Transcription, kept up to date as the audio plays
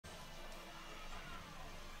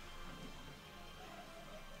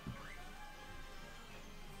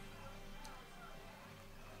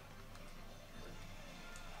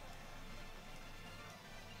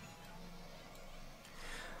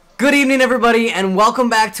Good evening, everybody, and welcome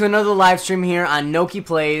back to another live stream here on Noki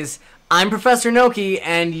Plays. I'm Professor Noki,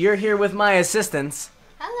 and you're here with my assistants.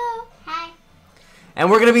 Hello. Hi.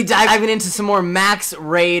 And we're going to be diving into some more max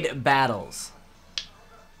raid battles.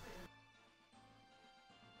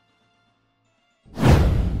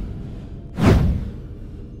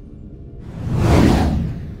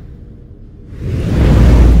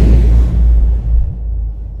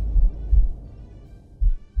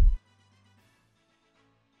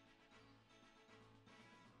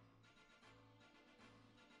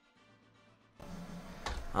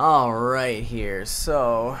 Alright here,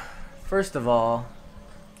 so first of all,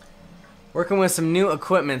 working with some new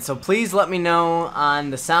equipment, so please let me know on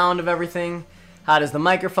the sound of everything. How does the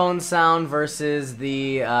microphone sound versus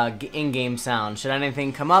the in-game sound? Should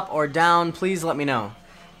anything come up or down, please let me know.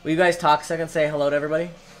 Will you guys talk a second, say hello to everybody?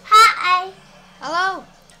 Hi. Hello.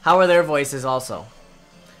 How are their voices also?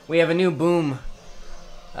 We have a new boom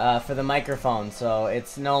for the microphone, so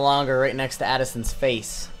it's no longer right next to Addison's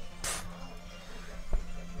face.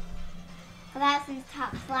 Addison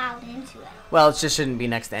talks loud into it. Well, it just shouldn't be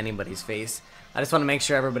next to anybody's face. I just want to make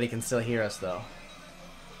sure everybody can still hear us, though,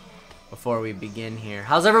 before we begin here.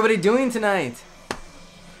 How's everybody doing tonight?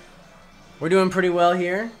 We're doing pretty well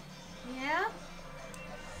here. Yeah.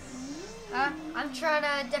 I'm trying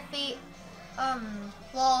to defeat,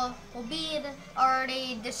 well, We'll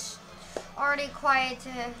already quiet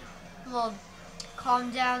to, well,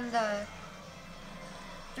 calm down the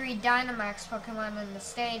 3 Dynamax Pokemon in the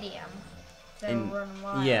stadium.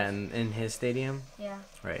 Yeah, in his stadium? Yeah.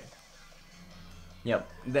 Right. Yep.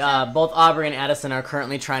 Both Aubrey and Addison are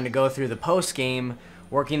currently trying to go through the post-game,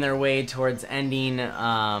 working their way towards ending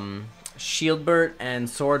Shieldbert and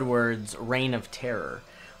Swordward's Reign of Terror.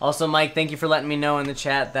 Also, Mike, thank you for letting me know in the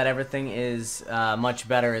chat that everything is much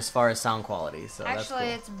better as far as sound quality. So actually,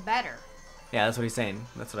 that's cool. It's better. Yeah, that's what he's saying.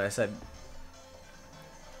 That's what I said.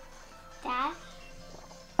 Dad?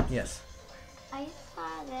 Yes. I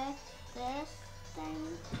saw this thing.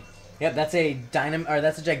 Yep, that's a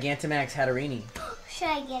Gigantamax Hatterini. Should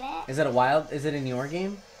I get it? Is it a wild? Is it in your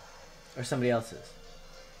game? Or somebody else's?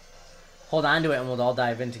 Hold on to it and we'll all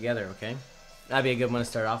dive in together, okay? That'd be a good one to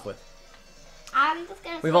start off with. I'm just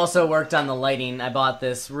gonna. We've also worked on the lighting. I bought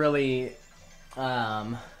this really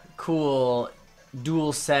cool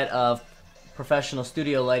dual set of professional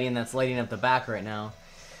studio lighting that's lighting up the back right now.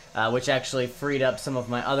 Which actually freed up some of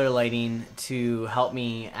my other lighting to help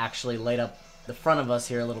me actually light up the front of us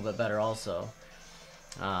here a little bit better also.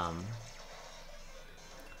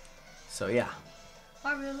 So yeah.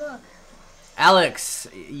 Barbie, look. Alex,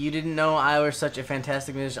 you didn't know I was such a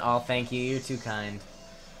fantastic musician. Oh, thank you. You're too kind.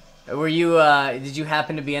 Were you, did you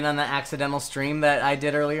happen to be in on that accidental stream that I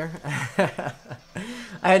did earlier? I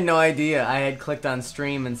had no idea. I had clicked on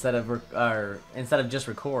stream instead of just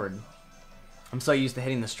record. I'm so used to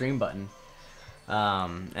hitting the stream button.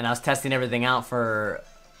 And I was testing everything out for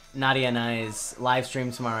Nadia and I's live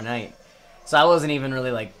stream tomorrow night. So I wasn't even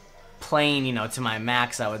really like playing, you know, to my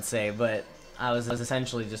max, I would say, but I was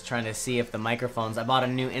essentially just trying to see if the microphones, I bought a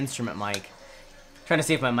new instrument mic, trying to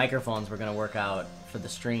see if my microphones were going to work out for the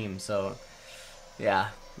stream. So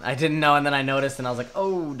yeah, I didn't know, and then I noticed and I was like,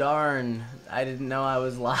 oh darn, I didn't know I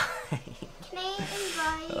was live. Can I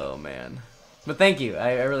invite? Oh man. But thank you.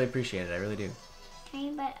 I really appreciate it. I really do. Can I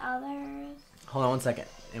invite others? Hold on one second,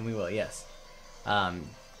 and we will, yes.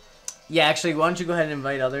 Yeah, actually, why don't you go ahead and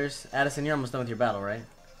invite others? Addison, you're almost done with your battle, right?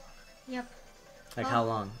 Yep. Like how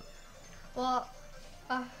long? Well,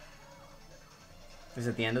 Is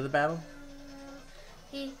it the end of the battle?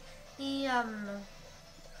 he has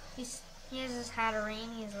his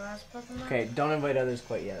Hatterene, he's the last Pokemon. Okay, don't invite others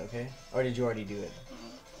quite yet, okay? Or did you already do it?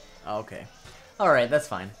 Oh, okay. Alright, that's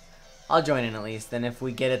fine. I'll join in at least, and if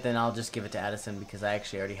we get it, then I'll just give it to Addison because I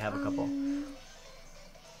actually already have a couple.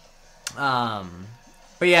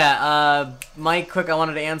 But yeah, Mike, quick, I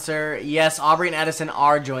wanted to answer. Yes, Aubrey and Addison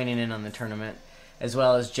are joining in on the tournament, as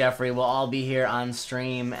well as Jeffrey. We'll all be here on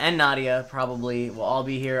stream, and Nadia, probably. We'll all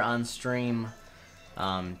be here on stream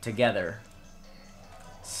together.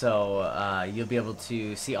 So you'll be able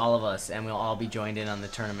to see all of us, and we'll all be joined in on the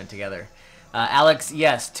tournament together. Alex,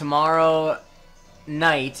 yes, tomorrow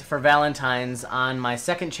night for Valentine's on my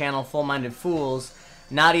second channel, Full Minded Fools,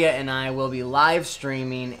 Nadia and I will be live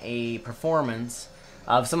streaming a performance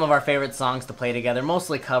of some of our favorite songs to play together,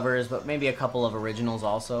 mostly covers, but maybe a couple of originals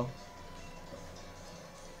also.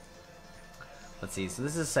 Let's see, so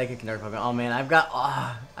this is Psychic Nerd Pokemon. Oh man, I've got,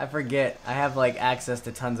 I forget. I have like access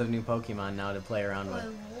to tons of new Pokemon now to play around with.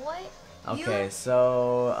 What? Okay,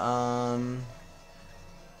 so,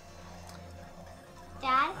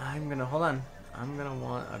 Dad? I'm gonna, hold on. I'm gonna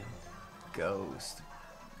want a ghost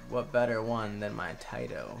what better one than my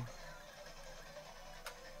Taito?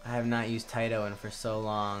 I have not used Taito in for so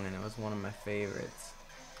long, and it was one of my favorites.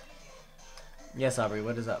 Yes, Aubrey,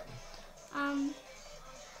 what is up?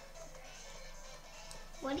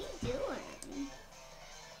 What are you doing?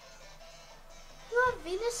 You have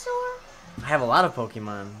Venusaur? I have a lot of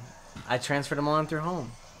Pokemon. I transferred them all in through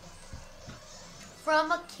home.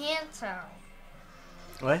 From a Kanto.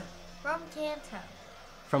 What? From Kanto.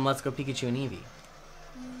 From Let's Go Pikachu and Eevee.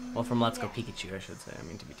 Well, from Let's Go Pikachu, I should say. I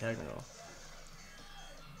mean, to be technical.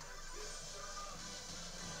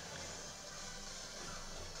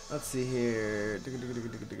 Let's see here.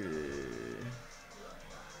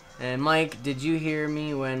 And Mike, did you hear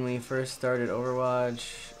me when we first started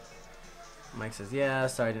Overwatch? Mike says, yeah.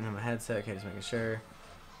 Sorry, I didn't have my headset. Okay, just making sure.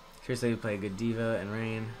 Seriously, we play a good Diva and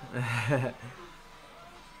Rain.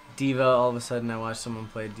 Diva, all of a sudden I watched someone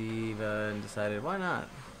play Diva and decided, why not?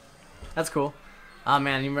 That's cool. Oh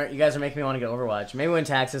man, you guys are making me want to get Overwatch. Maybe when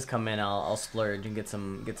taxes come in, I'll splurge and get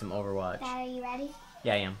some Overwatch. Dad, are you ready?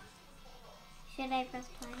 Yeah, I am. Should I press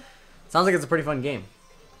play? Sounds like it's a pretty fun game.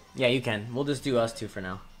 Yeah, you can. We'll just do us two for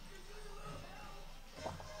now.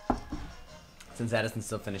 Since Addison's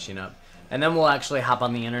still finishing up. And then we'll actually hop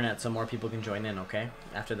on the internet so more people can join in, okay?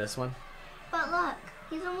 After this one. But look,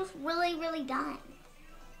 he's almost really done.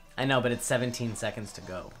 I know, but it's 17 seconds to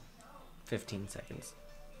go. 15 seconds.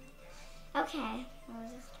 Okay, I'll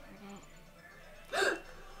just start it.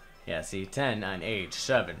 Yeah, see, 10, 9, 8,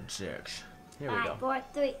 7, 6. Here we go. 5, 4,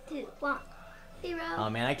 3, 2, 1, 0. Oh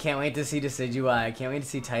man, I can't wait to see Decidueye. I can't wait to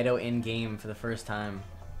see Taito in game for the first time.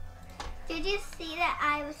 Did you see that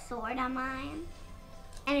I have a sword on mine?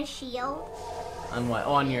 And a shield? On what?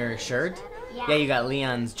 Oh, on your shirt? Yeah. Yeah, you got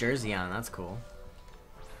Leon's jersey on. That's cool.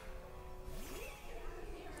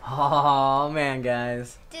 Oh man,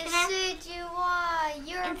 guys. Decidueye,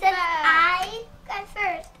 you're And since back. I got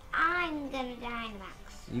first, I'm gonna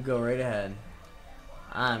Dynamax. You go right ahead.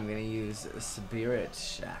 I'm gonna use Spirit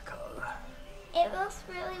Shackle. It looks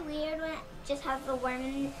really weird when it just has the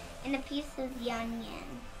worm and a piece of the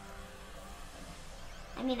onion.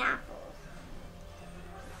 I mean apple.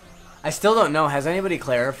 I still don't know. Has anybody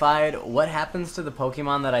clarified what happens to the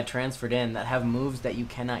Pokemon that I transferred in that have moves that you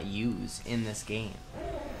cannot use in this game?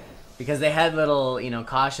 Because they had little, you know,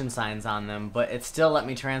 caution signs on them, but it still let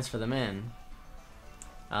me transfer them in.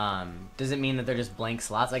 Does it mean that they're just blank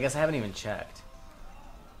slots? I guess I haven't even checked.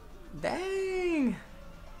 Dang!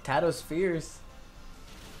 Tato's fierce.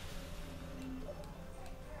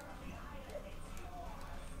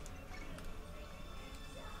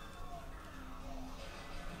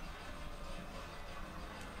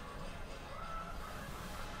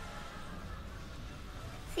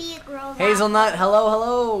 See, it grows Hazelnut, apples.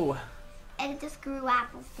 hello. It just grew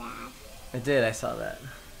apples, Dad. It did, I saw that.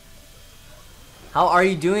 How are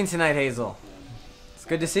you doing tonight, Hazel? It's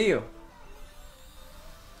good to see you.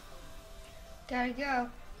 Gotta go.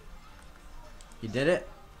 You did it?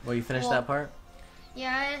 Well, you finished Well, that part?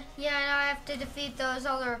 Yeah, now I have to defeat those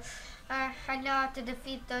other. I now have to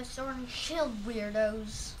defeat those sword and shield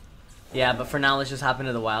weirdos. Yeah, but for now, let's just hop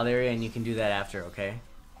into the wild area and you can do that after, okay?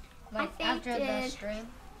 Like think after the it- stream.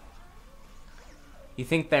 You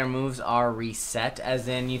think their moves are reset, as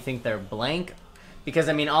in you think they're blank? Because,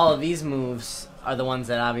 I mean, all of these moves are the ones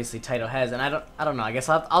that obviously Taito has, and I don't know. I guess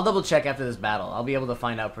I'll double check after this battle. I'll be able to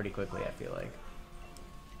find out pretty quickly, I feel like.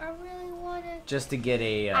 I really wanted. Just to get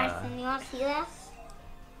Arsene, you want to see this?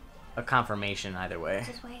 a confirmation either way.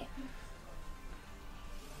 Just wait.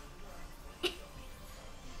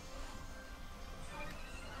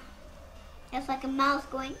 It's like a mouse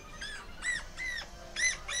going.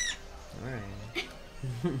 Alright.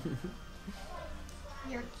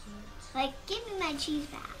 You're cute. Like, give me my cheese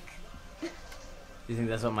back. Do you think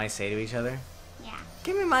that's what mice say to each other? Yeah.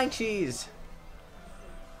 Give me my cheese!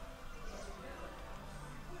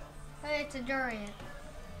 Hey, it's a durian.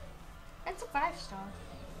 That's a 5-star.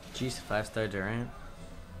 Jeez, 5-star Durant.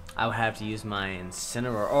 I would have to use my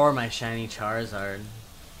Incineroar or my shiny Charizard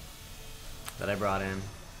that I brought in.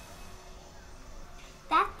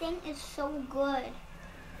 That thing is so good.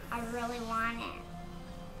 I really want it.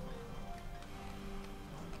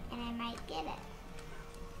 And I might get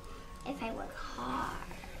it. If I work hard.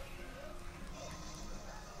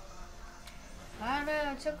 I don't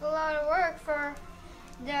know. It took a lot of work for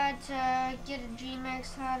that to get a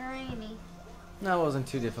G-Max Hatterini. No, it wasn't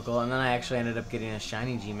too difficult, and then I actually ended up getting a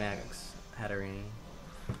shiny G-Max Hatterini.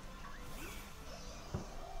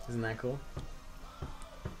 Isn't that cool?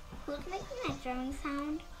 Who's making that drumming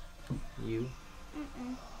sound? You?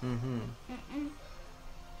 Mm-mm. Mm-hmm. Mm-mm.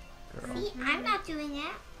 Girl. See, I'm not doing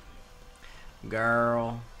it.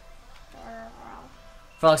 Girl. Girl.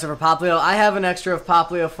 Flux for Poplio. I have an extra of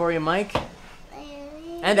Poplio for you, Mike.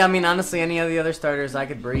 And I mean, honestly, any of the other starters I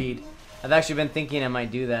could breed. I've actually been thinking I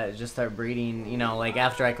might do that. Just start breeding, you know, like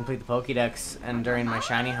after I complete the Pokédex and during my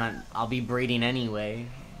shiny hunt, I'll be breeding anyway.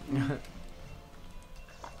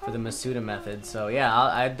 For the Masuda method. So yeah,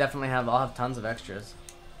 I'll have tons of extras.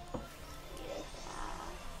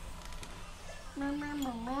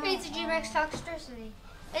 It's a G-Max Toxtricity.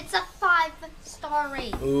 It's a 5-star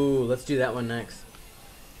rate. Ooh, let's do that one next.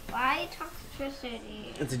 Why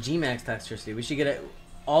Toxtricity? It's a G-Max Toxtricity. We should get it.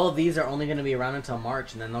 All of these are only going to be around until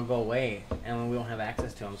March, and then they'll go away, and we won't have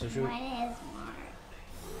access to them. So should we... When is March?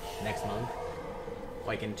 Next month?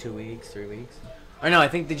 Like in 2 weeks, 3 weeks? Or no, I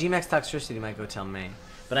think the G-Max Toxtricity might go till May.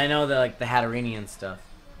 But I know like the Hatterene and stuff.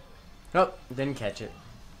 Oh, didn't catch it.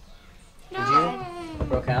 No. Did you?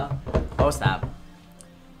 Broke out? Oh, stop.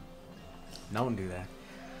 Don't do that.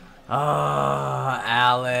 Oh,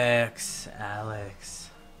 Alex.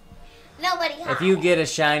 Nobody has. If you get a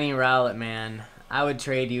shiny Rowlet, man, I would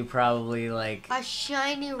trade you probably like... A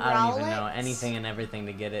shiny Rowlet? I don't even know. Anything and everything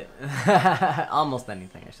to get it. Almost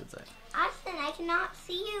anything, I should say. Austin, I cannot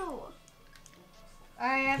see you.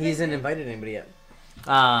 He hasn't invited anybody yet.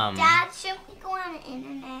 Dad, should we go on the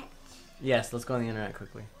internet? Yes, let's go on the internet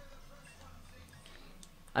quickly.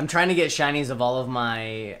 I'm trying to get shinies of all of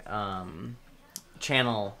my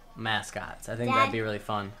channel mascots. I think Dad, that'd be really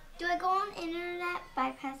fun. Do I go on the internet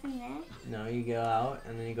by pressing this? No, you go out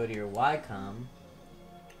and then you go to your Ycom.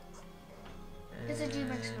 It's a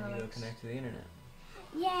G-Max and you go connect to the internet.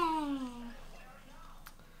 Yay!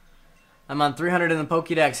 I'm on 300 in the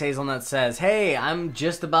Pokédex. Hazelnut says, "Hey, I'm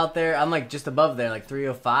just about there. I'm like just above there, like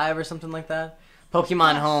 305 or something like that."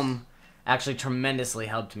 Pokemon Home actually tremendously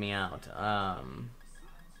helped me out.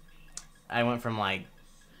 I went from like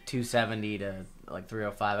 270 to like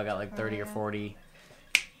 305. I got like 30 or 40,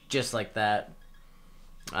 just like that.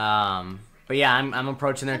 But yeah, I'm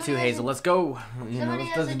approaching there too, Hazel. Let's go. Somebody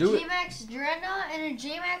has a G-Max Dreadnought and a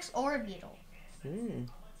G-Max Orbeetle.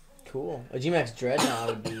 Cool. A G-Max Dreadnought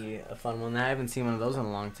would be a fun one. I haven't seen one of those in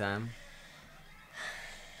a long time.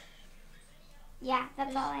 Yeah,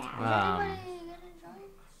 that's all I have. Anybody gonna join?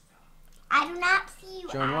 I do not see you.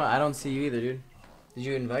 Join what? I don't see you either, dude. Did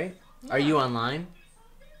you invite? Yeah. Are you online?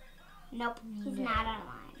 Nope, he's not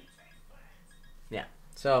online. Yeah.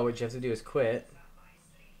 So what you have to do is quit,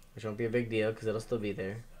 which won't be a big deal because it'll still be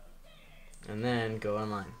there, and then go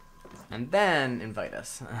online, and then invite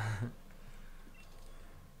us.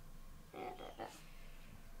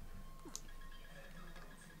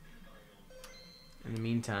 In the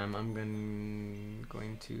meantime, I'm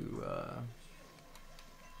going to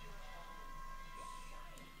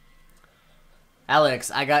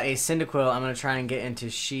Alex, I got a Cyndaquil. I'm gonna try and get into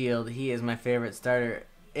Shield. He is my favorite starter.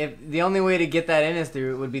 If the only way to get that in is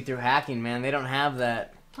would be through hacking, man. They don't have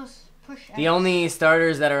that. Push the only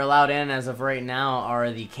starters that are allowed in as of right now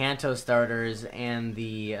are the Kanto starters and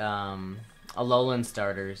the Alolan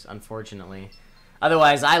starters, unfortunately.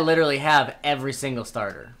 Otherwise, I literally have every single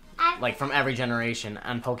starter, like from every generation,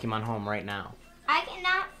 on Pokemon Home right now. I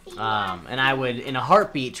cannot see And I would, in a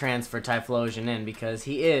heartbeat, transfer Typhlosion in because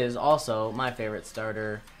he is also my favorite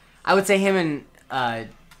starter. I would say him and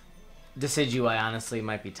Decidueye, honestly,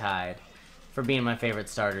 might be tied for being my favorite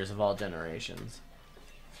starters of all generations.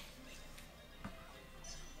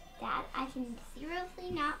 Dad, I can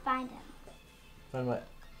seriously not find him. Find what?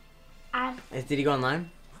 Did he go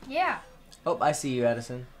online? Yeah. Oh, I see you,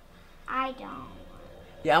 Addison. I don't.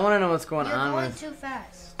 Yeah, I want to know what's going on You're going with... too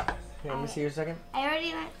fast. Here, let me see your second. I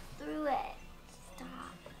already went through it. Stop.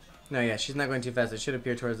 No, yeah, she's not going too fast. It should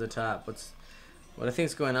appear towards the top. What I think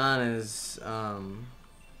is going on is...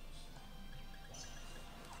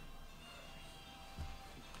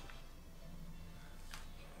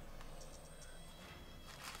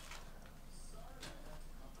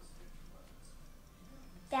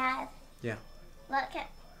 Dad. Yeah. Look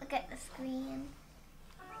at the screen.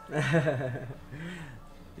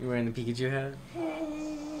 You wearing the Pikachu hat?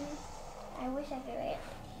 I wish I could wear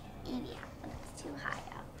 80 but it's too high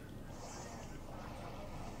up.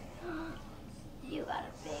 You got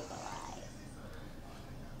a big lie.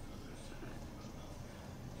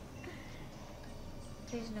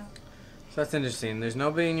 Please no. So that's interesting. There's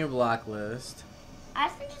nobody in your block list. I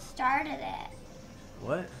just started it.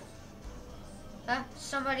 What?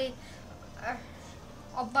 Somebody,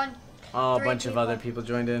 a bunch. Oh, a bunch of other people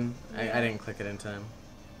joined in. I didn't click it in time.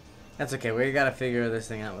 That's okay. We gotta figure this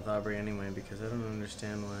thing out with Aubrey anyway because I don't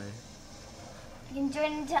understand why. You can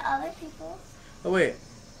join into other people. Oh wait.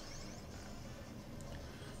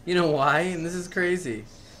 You know why? And this is crazy.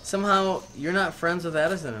 Somehow you're not friends with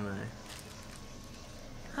Addison and I.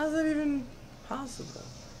 How's that even possible?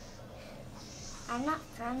 I'm not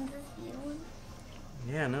friends with you.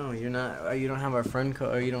 Yeah, no, you're not. You don't have our friend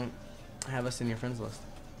code, or you don't have us in your friends list.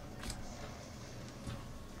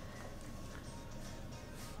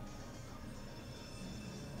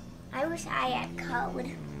 I wish I had code. When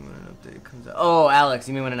an update comes out. Oh, Alex,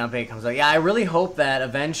 you mean when an update comes out? Yeah, I really hope that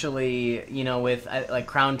eventually, you know, with like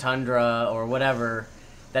Crown Tundra or whatever,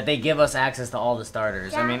 that they give us access to all the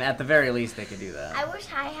starters. I Yeah. mean, at the very least, they could do that. I wish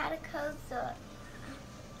I had a code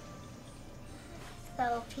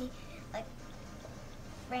like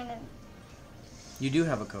random. You do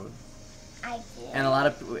have a code, I do. and a lot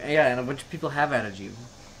of and a bunch of people have added you.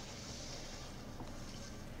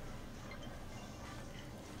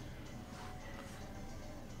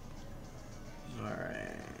 All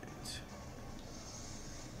right.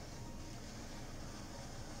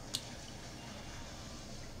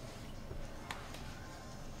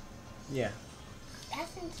 Yeah.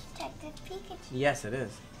 That's in Detective Pikachu. Yes, it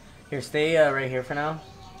is. Here, stay right here for now,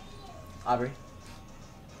 Aubrey.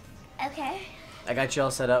 Okay. I got you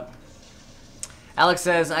all set up. Alex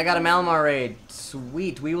says, I got a Malamar raid.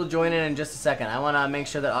 Sweet. We will join in just a second. I want to make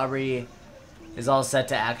sure that Aubrey is all set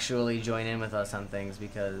to actually join in with us on things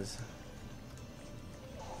because...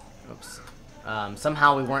 Oops.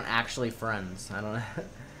 Somehow we weren't actually friends. I don't know.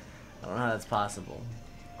 I don't know how that's possible.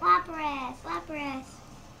 Lapras, Lapras.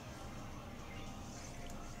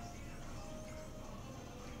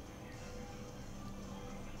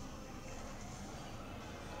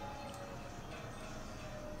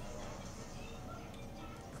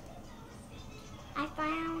 I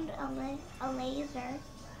found a laser.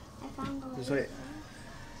 I found a laser. Just wait.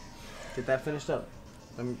 Get that finished up.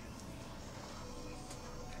 Dad,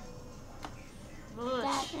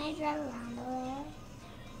 can I drive around a little?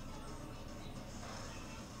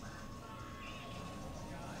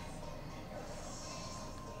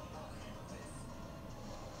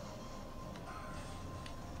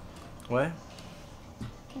 What?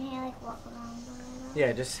 Can I like walk around a little?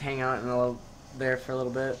 Yeah, just hang out there for a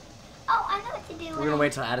little bit. Oh, I know what to do. We're gonna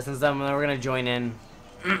wait till Addison's done, and then we're gonna join in.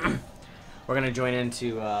 We're gonna join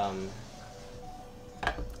into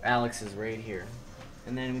Alex's raid here,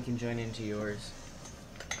 and then we can join into yours.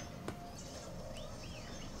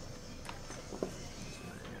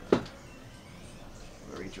 I'll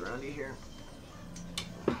reach around you here.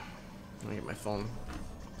 I'm gonna get my phone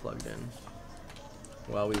plugged in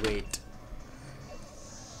while we wait.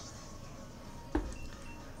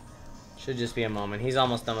 Should just be a moment. He's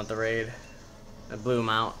almost done with the raid. I blew him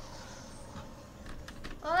out.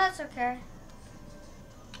 Well, that's okay.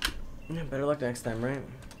 Yeah, better luck next time, right?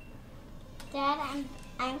 Dad,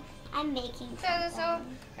 I'm making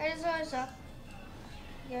something.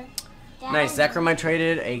 Yeah. Dad, Nice. Zekrom I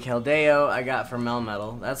traded. A Keldeo I got for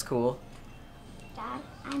Melmetal. That's cool. Dad,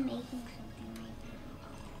 I'm making something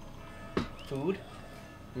right Food?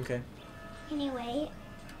 Okay. now. Can you wait?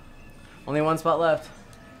 Only one spot left.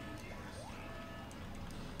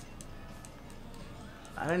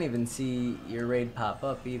 I don't even see your raid pop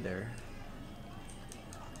up either,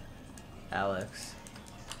 Alex.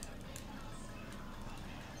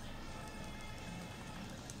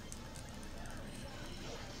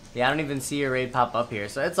 Yeah, I don't even see your raid pop up here,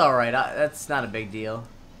 so it's alright. That's not a big deal.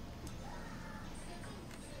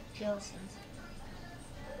 Jelson's.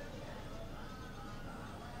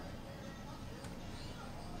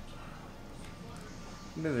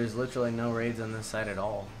 There's literally no raids on this side at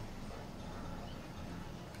all.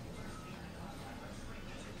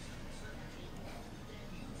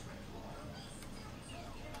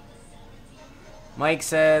 Mike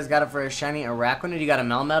says, got it for a shiny Araquanid. You got a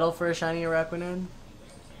Melmetal for a shiny Araquanid?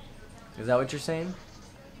 Is that what you're saying?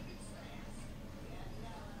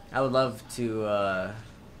 I would love to, Are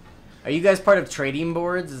you guys part of trading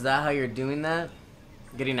boards? Is that how you're doing that?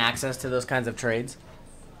 Getting access to those kinds of trades?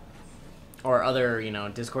 Or other, you know,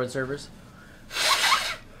 Discord servers?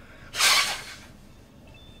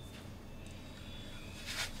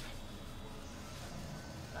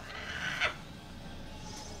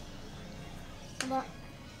 Look,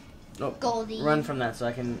 Oh, Goldie. run from that so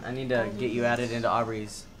I need to get you added into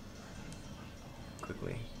Aubrey's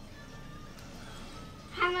quickly.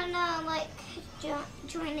 I'm gonna like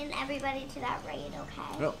join in everybody to that raid,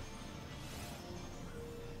 okay? Nope.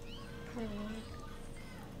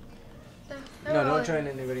 No, don't join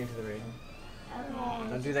anybody into the raid. Okay.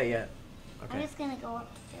 Don't do that yet. I'm Okay. just gonna go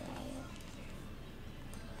up to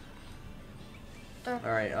the raid.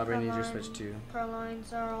 Alright, Aubrey needs your switch too.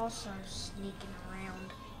 Prolines are also sneaking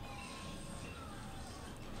around.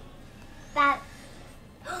 That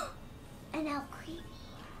an elk creep.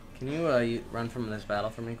 Can you, you run from this battle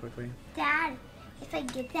for me quickly? Dad, If I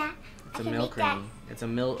get that, It's I a can make that. milkery. It's a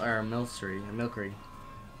milkery.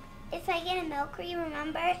 If I get a milkery,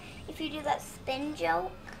 remember, if you do that spin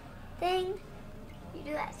joke thing, you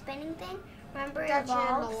do that spinning thing, remember it Got you in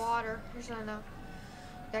evolves? the water. Here's what I know.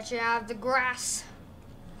 Got you out of the grass.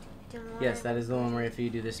 Yes, that is the one where if you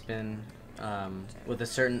do the spin with a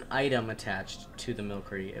certain item attached to the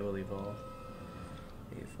milkery, it will evolve.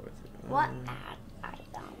 8, 4, 3, What 1,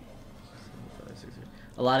 item? 5, 6, 7.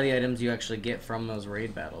 A lot of the items you actually get from those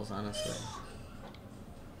raid battles, honestly.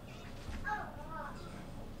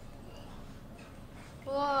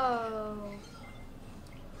 Whoa.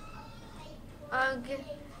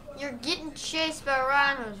 You're getting chased by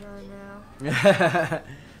rhinos right now.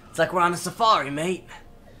 It's like we're on a safari, mate.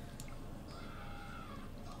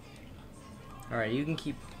 Alright, you can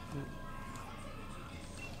keep...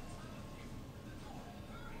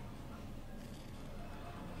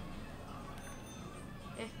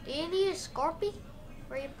 Do you need a Scorpy?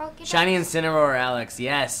 Where you poke it Shiny up? Incineroar, Alex.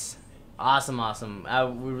 Yes. Awesome.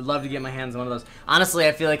 We would love to get my hands on one of those. Honestly,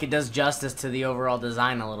 I feel like it does justice to the overall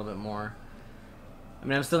design a little bit more. I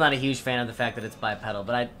mean, I'm still not a huge fan of the fact that it's bipedal,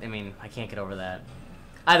 but I mean, I can't get over that.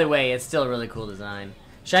 Either way, it's still a really cool design.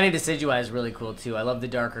 Shiny Decidueye is really cool, too. I love the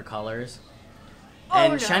darker colors.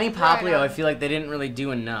 And no, Shiny right Poplio, on. I feel like they didn't really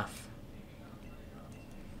do enough.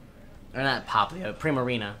 Or not Poplio,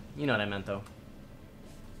 Primarina. You know what I meant, though.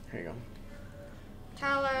 Here you go.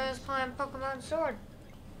 Tyler is playing Pokemon Sword.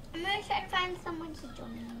 I'm gonna try to find someone to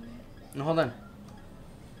join me. No, hold on.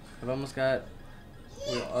 I've almost got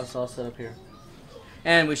us all set up here.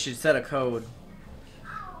 And we should set a code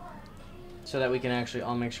so that we can actually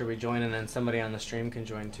all make sure we join, and then somebody on the stream can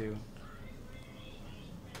join too.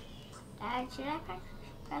 Should I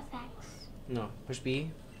press X? No, push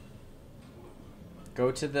B.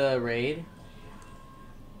 Go to the raid.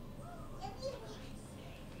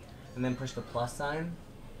 And then push the plus sign.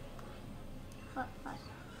 What?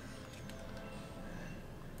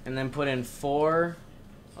 And then put in 4.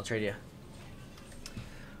 I'll trade you.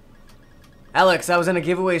 Alex, I was in a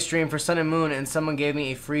giveaway stream for Sun and Moon, and someone gave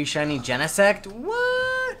me a free shiny Genesect.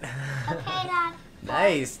 What? Okay, Dad.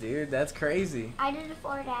 Nice, dude. That's crazy. I did it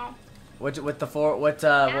for Dad. What the 4? What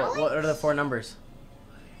are the 4 numbers?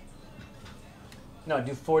 No,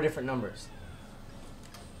 do 4 different numbers.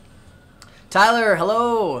 Tyler,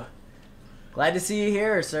 hello. Glad to see you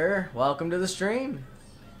here, sir. Welcome to the stream.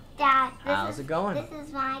 Dad, How's it going? This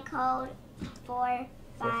is my code 4,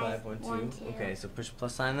 5, 4512. Okay, so push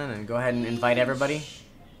plus sign then, and go ahead and invite everybody.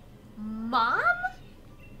 Mom?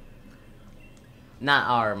 Not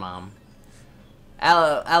our mom.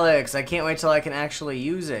 Alex, I can't wait till I can actually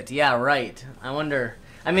use it. Yeah, right. I wonder.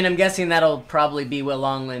 I mean, I'm guessing that'll probably be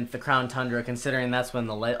Long Length, the Crown Tundra, considering that's when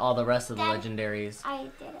all the rest of the Dad, legendaries I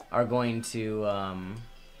did it. are going to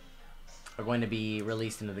be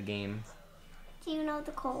released into the game. Do you know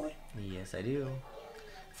the code? Yes, I do.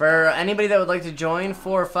 For anybody that would like to join,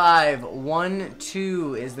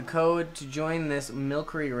 4512 is the code to join this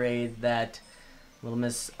Milkery raid that little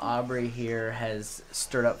Miss Aubrey here has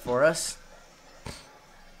stirred up for us.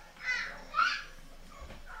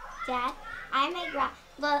 Dad,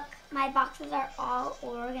 look, my boxes are all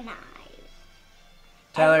organized.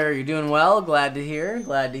 Tyler, you're doing well. Glad to hear.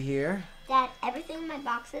 Glad to hear. Dad, everything in my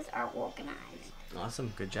boxes are organized.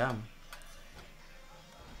 Awesome. Good job.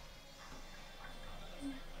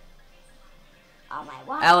 Oh my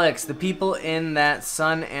God. Alex, the people in that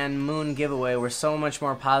Sun and Moon giveaway were so much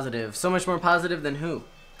more positive. So much more positive than who?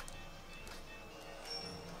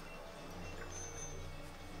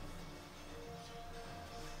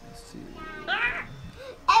 Let's see.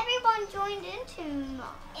 Everyone joined into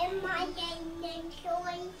in my game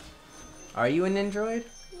Ninjoid. Are you an Android?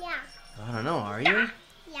 Yeah. I don't know. Are you?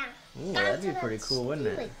 Yeah. Ooh, that'd be pretty cool, wouldn't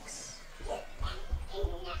it?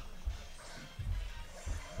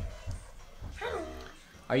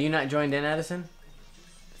 Are you not joined in, Addison?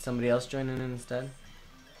 Did somebody else join in instead?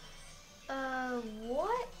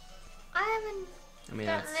 What? I haven't I mean,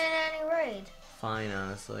 gotten that's in any raid. fine,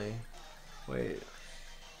 honestly. Wait.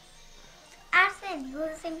 Ashton, you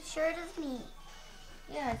have the same shirt as me.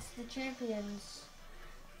 Yeah, it's the champions.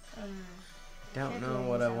 Don't know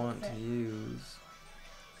what I want to use.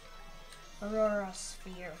 Aurora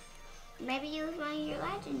Sphere. Maybe use one of your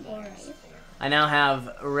legendaries. I now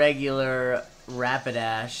have regular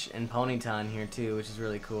Rapidash and Ponyta here too, which is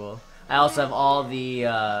really cool. I also have all the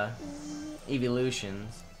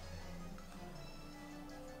evolutions.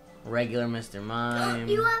 Regular Mr. Mime.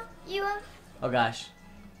 You have. Oh gosh.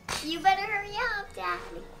 You better hurry up,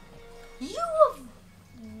 Daddy. You have...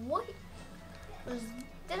 What?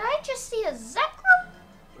 Did I just see a Zekrom?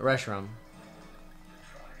 Reshiram.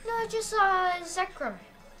 No, just Zekrom.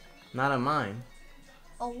 Not on mine.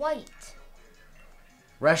 A white.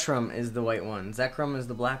 Reshiram is the white one. Zekrom is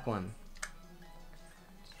the black one.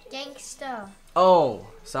 Gangsta. Oh,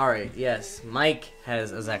 sorry. Yes, Mike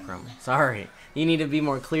has a Zekrom. Sorry. You need to be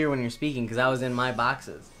more clear when you're speaking because I was in my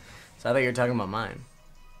boxes. So I thought you were talking about mine.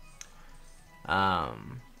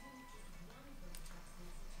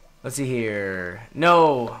 Let's see here.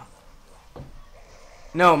 No.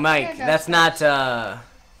 No, Mike. That's not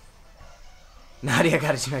Nadia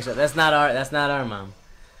got a mixed up. That's not our mom.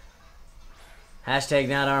 Hashtag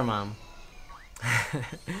not our mom.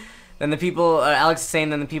 Then the people, Alex is saying,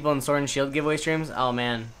 then the people in Sword and Shield giveaway streams. Oh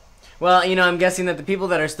man. Well, you know, I'm guessing that the people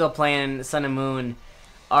that are still playing Sun and Moon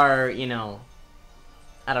are, you know,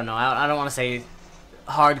 I don't know. I don't want to say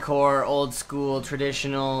hardcore, old school,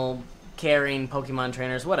 traditional, caring Pokemon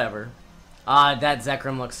trainers, whatever. That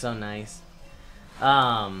Zekrom looks so nice.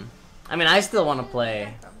 I mean, I still want to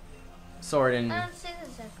play Sword and, I don't see the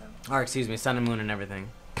Zekrom. or excuse me, Sun and Moon and everything.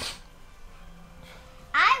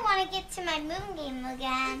 I want to get to my moon game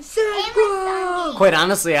again. And my sun game. Quite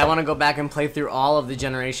honestly, I want to go back and play through all of the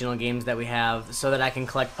generational games that we have so that I can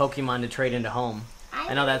collect Pokemon to trade into home.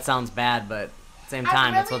 I know that sounds bad, but at the same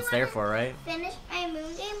time, that's what it's there for, right? Finish my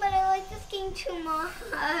moon game, but I like this game too much.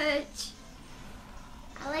 I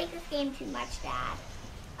like this game too much, Dad.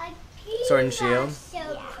 Sword and Shield. So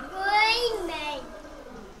good, man.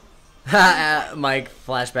 Mike,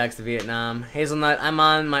 flashbacks to Vietnam. Hazelnut, I'm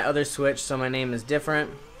on my other Switch, so my name is different.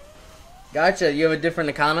 Gotcha, you have a different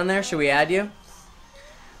account on there? Should we add you?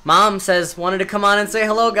 Mom says, wanted to come on and say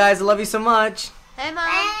hello, guys. I love you so much. Hey, Mom.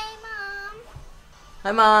 Hey, Mom.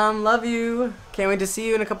 Hi, Mom. Love you. Can't wait to see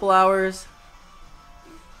you in a couple hours.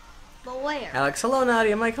 But where? Alex, hello,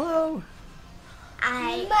 Nadia. Mike, hello.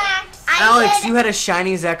 Max. Alex, you had a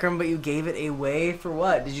shiny Zekrom, but you gave it away for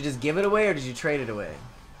what? Did you just give it away, or did you trade it away?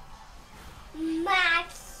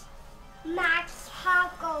 Max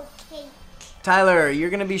Taco Cake. Tyler,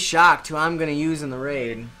 you're going to be shocked who I'm going to use in the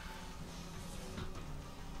raid.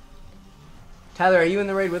 Tyler, are you in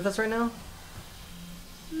the raid with us right now?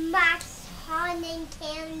 Max Honey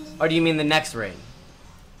Candy. Or do you mean the next raid?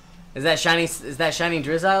 Is that shiny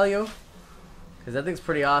Drizzile, yo? Because that thing's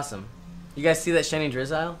pretty awesome. You guys see that shiny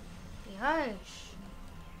Drizzile? Yes.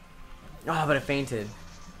 Oh, but it fainted.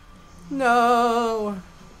 No.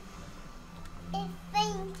 It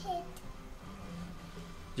fainted.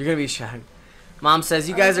 You're going to be shocked. Mom says,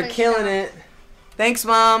 you guys are killing it. Thanks,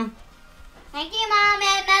 Mom. Thank you, Mom.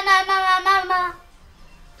 And Mama.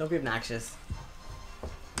 Don't be obnoxious.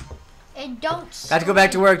 And don't. Got to go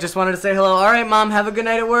back to work. Just wanted to say hello. All right, Mom. Have a good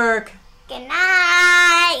night at work. Good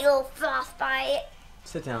night, you frostbite.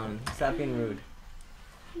 Sit down. Stop being rude.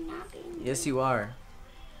 I'm not being. Yes, you are.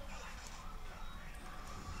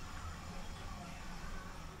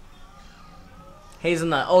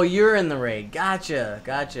 Hazelnut. Oh, you're in the raid. Gotcha.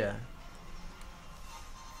 Gotcha.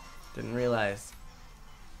 Didn't realize.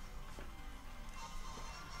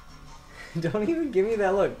 Don't even give me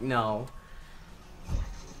that look. No.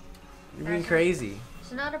 You're being crazy.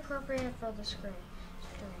 It's not appropriate for the screen.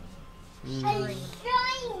 I'm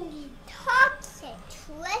trying toxic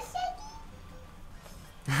electricity.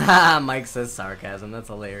 Mike says sarcasm. That's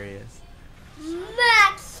hilarious.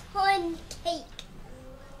 Max Honey Cake.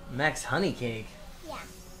 Max Honey Cake? Yeah.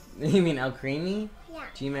 You mean El Creamy? Yeah.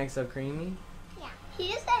 G-Max El Creamy? Yeah. He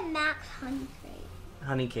just said Max Honey Cake.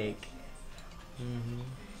 Honey Cake. Mm-hmm.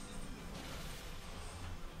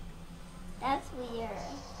 That's weird.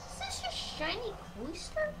 Is this a shiny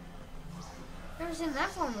Cloyster? Never seen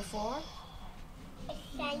that one before. A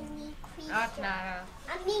shiny creature. That's not a.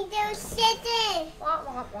 I mean, they're sitting. Wah,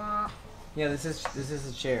 wah, wah. Yeah, this is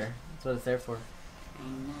a chair. That's what it's there for.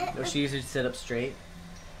 No, she usually sit up straight.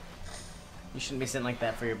 You shouldn't be sitting like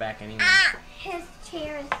that for your back anyway. His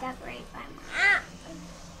chair is decorated by mine.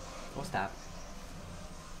 Oh, stop.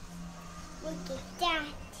 Look at that.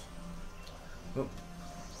 Oop.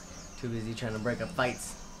 Too busy trying to break up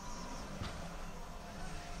fights.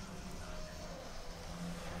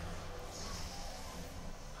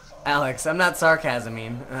 Alex, I'm not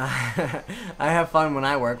sarcasming. I have fun when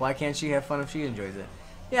I work. Why can't she have fun if she enjoys it?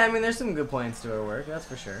 Yeah, I mean, there's some good points to her work, that's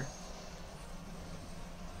for sure.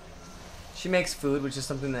 She makes food, which is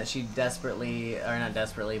something that she desperately, or not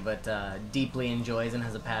desperately, but deeply enjoys and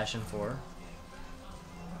has a passion for.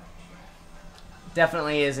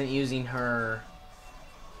 Definitely isn't using her,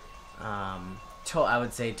 I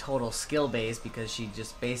would say, total skill base, because she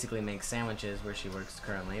just basically makes sandwiches where she works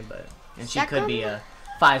currently, but, and she could be a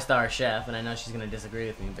 5-star chef, and I know she's going to disagree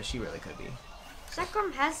with me, but she really could be.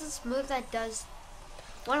 Zekrom has this move that does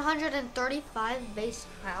 135 base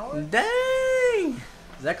power. Dang!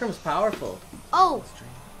 Zekrum's powerful. Oh,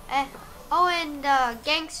 and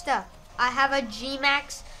Gangsta. I have a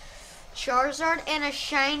G-Max Charizard and a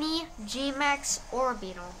shiny G-Max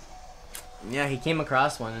Orbeetle. Yeah, he came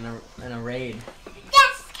across one in a raid.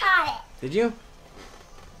 Yes, caught Did you?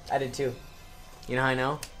 I did too. You know how I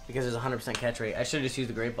know? Because there's a 100% catch rate. I should have just used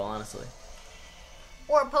the Great Ball, honestly.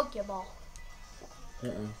 Or a Pokeball.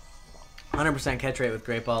 100% catch rate with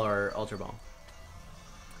Great Ball or Ultra Ball.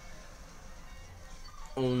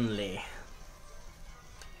 Only.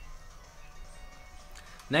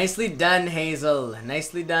 Nicely done, Hazel.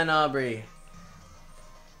 Nicely done, Aubrey.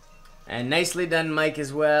 And nicely done, Mike,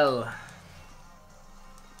 as well.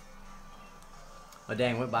 Oh,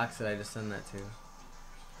 dang. What box did I just send that to?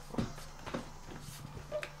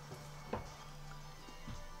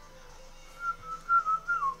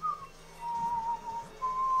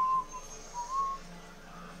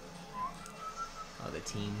 Oh, the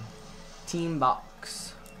team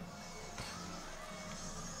box.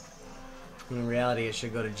 In reality, it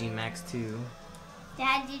should go to G-Max too.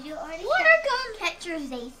 Dad, did you already catch your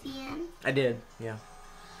Zacian? I did, yeah.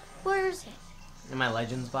 Where is it? In my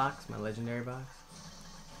Legends box, my Legendary box.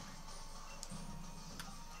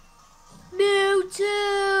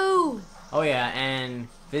 Mewtwo! Oh yeah, and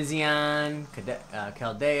Vizion,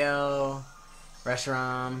 Caldeo,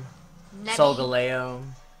 Reshiram, Nebby. Solgaleo,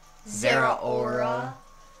 Zeraora.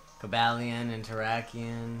 Cobalion,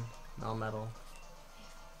 Interakion, Melmetal.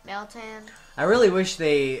 Meltan. I really wish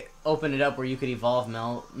they opened it up where you could evolve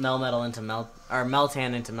Melmetal into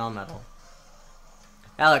Meltan into Melmetal.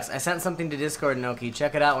 Alex, I sent something to Discord, Noki.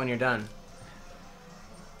 Check it out when you're done.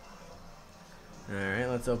 Alright,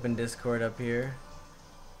 let's open Discord up here.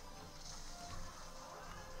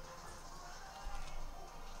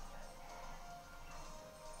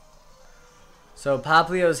 So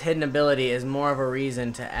Poplio's hidden ability is more of a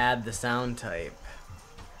reason to add the sound type.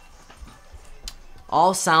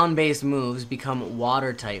 All sound-based moves become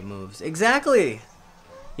water-type moves. Exactly!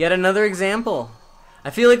 Yet another example. I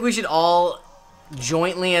feel like we should all,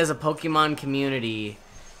 jointly as a Pokemon community,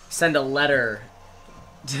 send a letter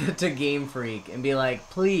to Game Freak and be like,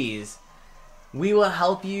 please, we will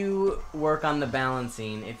help you work on the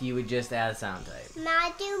balancing if you would just add sound type.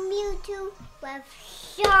 Not do Mewtwo with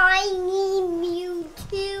shiny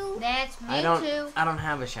Mewtwo. That's Mewtwo. I don't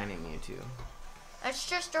have a shiny Mewtwo. That's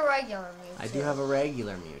just a regular Mewtwo. I do have a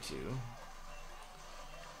regular Mewtwo.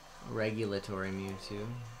 Regulatory Mewtwo.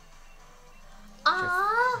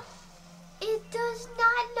 It does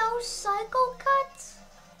not know Psycho Cuts?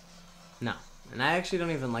 No. And I actually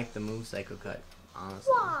don't even like the move Psycho Cut,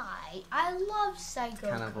 honestly. Why? I love Psycho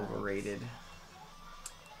Kind of Cuts. overrated.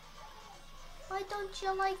 Why don't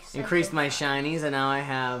you like Psycho Increased my Cuts? shinies, and now I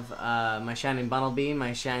have my shiny Bunnelby,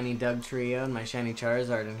 my shiny Doug Trio, and my shiny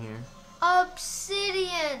Charizard in here.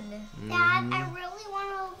 Obsidian! Dad, I really want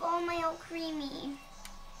to evolve my Creamy.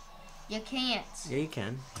 You can't. Yeah, you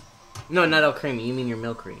can. No, not El Creamy. You mean your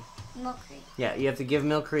Milcery. Milky. Yeah, you have to give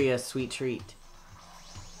Milcery a sweet treat.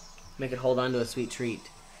 Make it hold on to a sweet treat.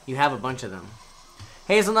 You have a bunch of them.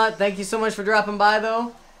 Hazelnut, thank you so much for dropping by,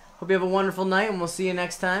 though. Hope you have a wonderful night, and we'll see you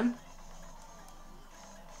next time.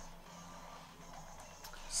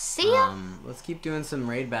 See ya? Let's keep doing some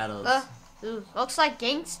raid battles. Looks like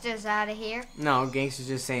Gangsta's out of here. No, Gangster's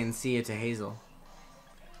just saying see you to Hazel.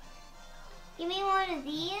 You mean one of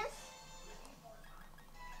these?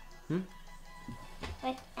 Hmm?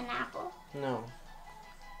 With an apple? No.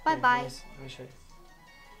 Bye-bye. Let me show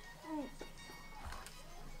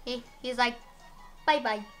you. He's like,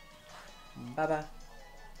 bye-bye. Bye-bye.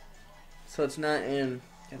 So it's not in...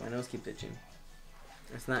 God, my nose keeps itching.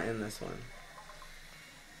 It's not in this one.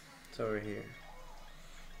 It's over here.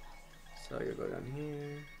 So you'll go down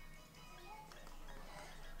here.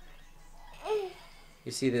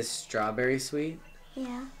 You see this strawberry sweet?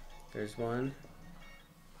 Yeah. There's one.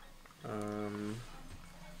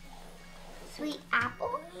 Sweet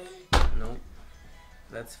apple? Nope.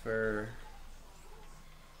 That's for...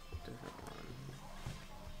 different one.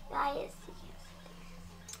 That is.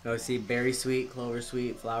 Oh, see, berry sweet, clover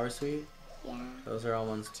sweet, flower sweet? Yeah. Those are all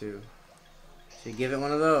ones too. So you give it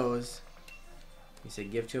one of those. You say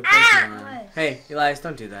give to a Pokemon. Hey, Elias,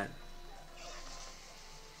 don't do that.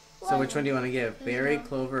 So which one do you want to give? Berry,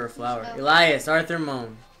 clover, or flower? Elias, Arthur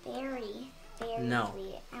Moan. Berry. Berry No.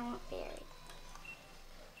 sweet. I want berry.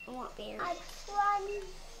 I want berry. I'm trying to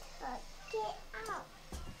get out.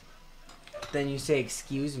 Then you say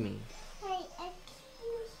excuse me. Hey,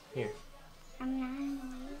 excuse me. Here. I'm not.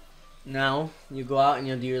 No, you go out and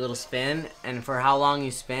you'll do your little spin, and for how long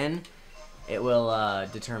you spin, it will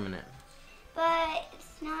determine it. But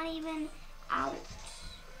it's not even out.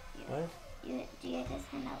 What? Do you just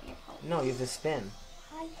send out your Pokemon? No, you have to spin.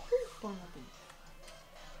 I hate Bumblebee.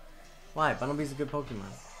 Why? Bumblebee's a good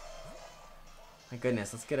Pokemon. My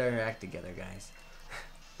goodness, let's get our act together, guys.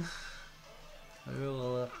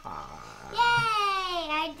 Yay!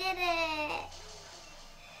 I did it!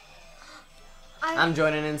 I'm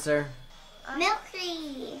joining in, sir.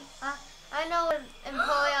 Milky! I know what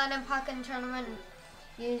Empoleon and Pokken Tournament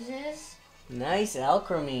uses. Nice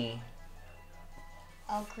Alchemy.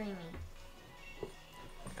 Alcremie.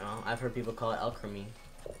 Oh, I've heard people call it Alchemy.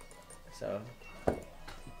 So, I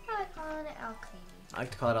call it Alcremie. I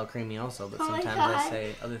like to call it Alchemy also, but Oh my sometimes God. I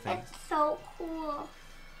say other things. It's so cool.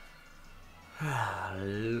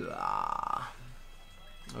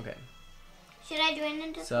 Okay. Should I join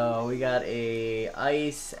into So we got a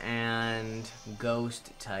ice and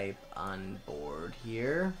ghost type on board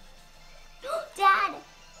here. Dad!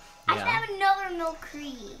 I Yeah. should have another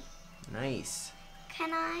Milky. Nice.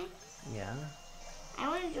 Can I? Yeah. I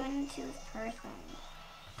want to join into this person.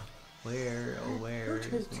 Where, oh where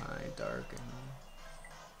is my darken?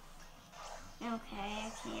 Okay,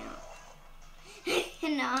 I can't. I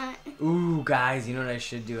cannot. Ooh, guys, you know what I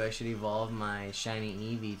should do? I should evolve my shiny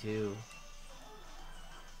Eevee too.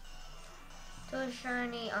 To a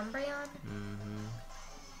shiny Umbreon? Mm-hmm.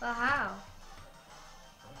 But how?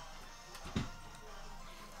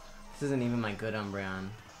 This isn't even my good Umbreon.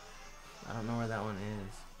 I don't know where that one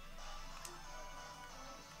is.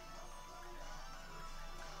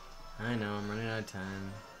 I know, I'm running out of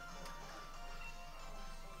time.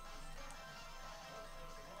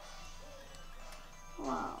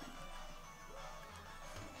 Whoa.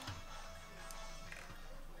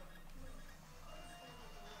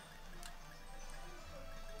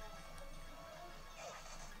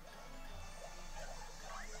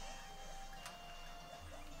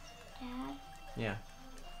 Dad, Yeah.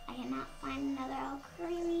 I cannot find another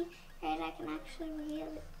Alcremie, and I can actually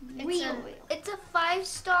real. It's a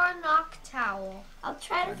 5-star Noctowl. I'll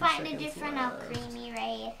try to 30 find a seconds different left. Alcremie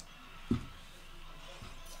raid.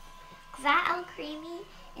 Cause that Alcremie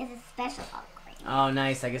is a special Alcremie. Oh,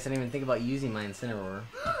 nice. I guess I didn't even think about using my Incineroar.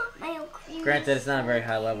 My Alcremie. Granted, it's not a very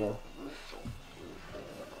high level.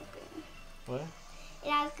 What? It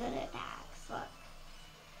has good attacks. Look.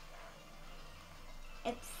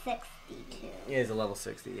 It's 62. It is a level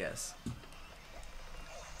 60, yes.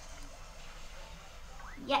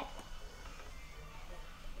 Yep.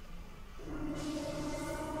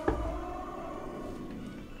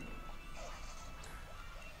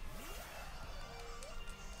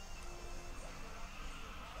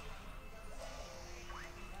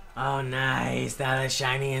 Oh, nice. That is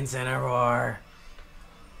shiny Incineroar.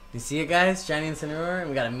 You see it, guys? Shiny Incineroar. And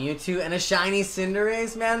we got a Mewtwo and a shiny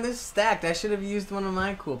Cinderace. Man, this is stacked. I should have used one of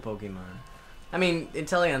my cool Pokemon. I mean,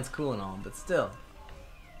 Inteleon's cool and all, but still.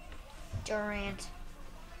 Durant.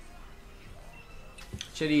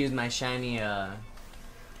 Should have used my shiny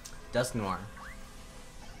Dusknoir.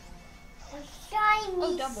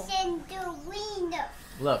 Shiny double. Cinderella.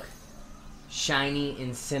 Look. Shiny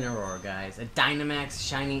Incineroar, guys. A Dynamax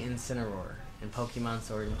shiny Incineroar in Pokemon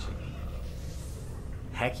Sword and Shield.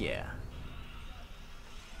 Heck yeah.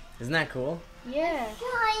 Isn't that cool? Yeah.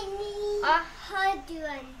 Shiny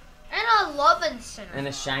Hadron. And I love Incineroar. And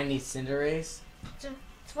a shiny Cinderace.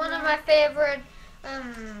 It's one of my favorite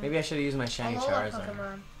Maybe I should have used my shiny Alola Charizard.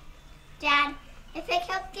 Pokemon. Dad, if I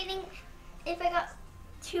got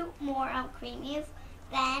 2 more Alcremies,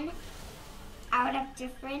 then I would have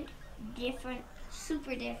different,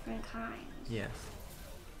 super different kinds. Yes.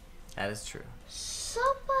 That is true.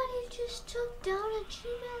 Somebody just took down a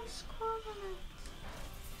G-Max Corviknight.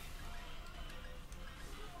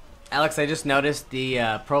 Alex, I just noticed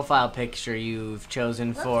the profile picture you've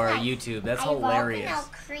chosen for like YouTube. That's I hilarious.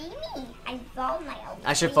 I evolved my Alcremie.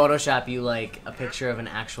 I should Photoshop you like a picture of an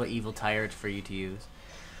actual evil tire for you to use.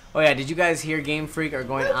 Oh yeah, did you guys hear Game Freak are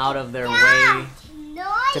going out of their way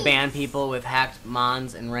Nice. to ban people with hacked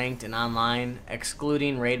mons in ranked and online,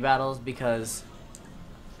 excluding raid battles because...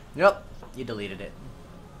 Nope, you deleted it.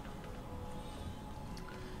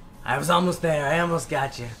 I was almost there. I almost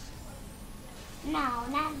got you. No,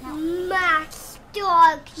 not no. Max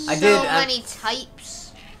dog. I did, So many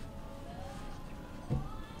types.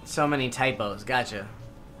 So many typos. Gotcha.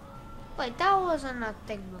 Wait, that wasn't a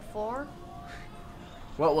thing before.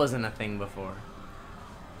 What wasn't a thing before?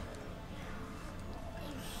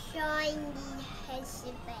 Shiny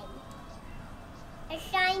husband. A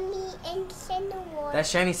shiny Incineroar. That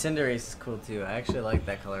shiny Cinderace is cool too. I actually like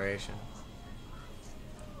that coloration.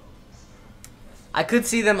 I could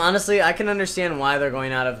see them, honestly, I can understand why they're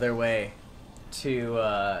going out of their way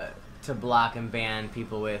to block and ban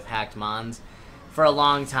people with hacked mons. for a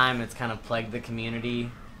long time it's kind of plagued the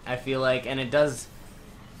community, I feel like, and it does.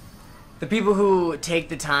 The people who take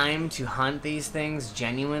the time to hunt these things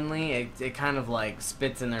genuinely, it kind of like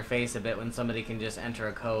spits in their face a bit when somebody can just enter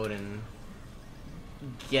a code and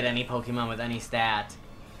get any Pokemon with any stat.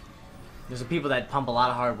 There's the people that pump a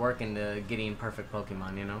lot of hard work into getting perfect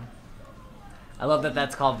Pokemon, you know? I love that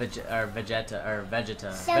that's called Vegeta.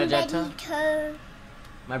 Vegeta?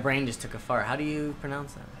 My brain just took a fart. How do you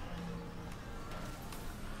pronounce that?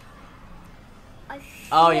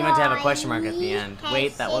 Oh, you meant to have a question mark at the end.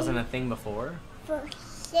 Wait, that wasn't a thing before?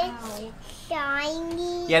 Shiny.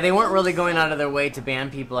 Yeah, they weren't really going out of their way to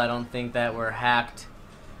ban people, I don't think, that were hacked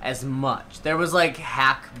as much. There was like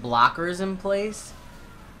hack blockers in place,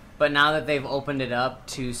 but now that they've opened it up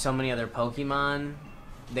to so many other Pokemon,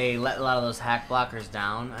 they let a lot of those hack blockers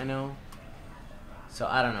down, I know. So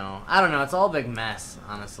I don't know. It's all a big mess,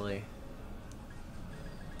 honestly.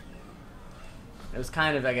 It was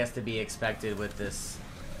kind of, I guess, to be expected with this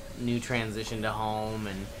new transition to home,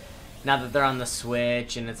 and now that they're on the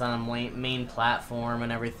Switch and it's on a main platform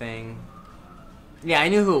and everything. Yeah, I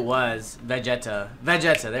knew who it was. Vegeta.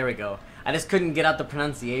 Vegeta, there we go. I just couldn't get out the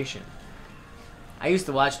pronunciation. I used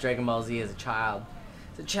to watch Dragon Ball Z as a child.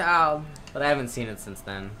 But I haven't seen it since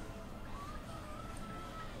then.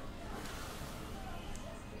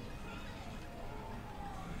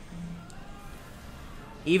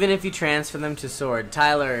 Even if you transfer them to Sword.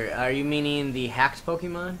 Tyler, are you meaning the hacked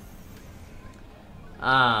Pokemon?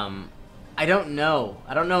 I don't know.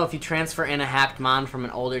 I don't know if you transfer in a hacked Mon from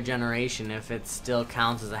an older generation, if it still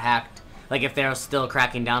counts as a hacked. Like, if they're still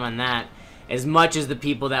cracking down on that. As much as the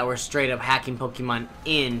people that were straight up hacking Pokemon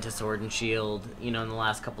into Sword and Shield, you know, in the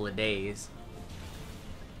last couple of days.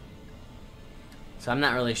 So I'm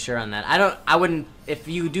not really sure on that. I wouldn't, if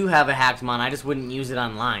you do have a hacked Mon, I just wouldn't use it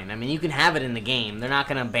online. I mean, you can have it in the game. They're not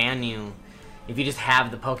going to ban you if you just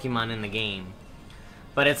have the Pokemon in the game.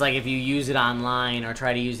 But it's like if you use it online or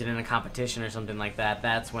try to use it in a competition or something like that,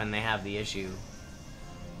 that's when they have the issue.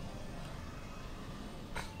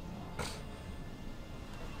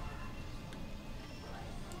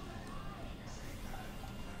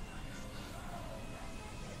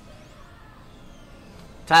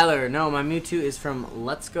 Tyler, no, my Mewtwo is from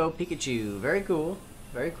Let's Go Pikachu. Very cool.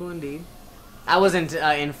 Very cool indeed. I wasn't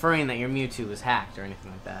inferring that your Mewtwo was hacked or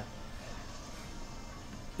anything like that.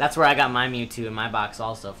 That's where I got my Mewtwo in my box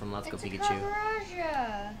also, from Let's Go Pikachu.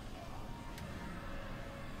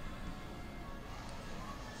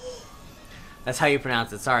 That's how you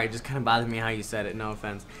pronounce it. Sorry, it just kind of bothered me how you said it. No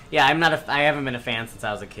offense. Yeah, I haven't been a fan since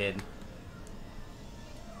I was a kid.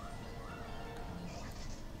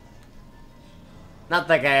 Not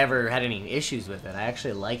like I ever had any issues with it. I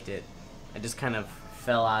actually liked it. I just kind of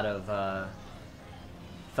fell out of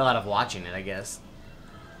watching it, I guess.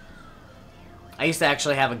 I used to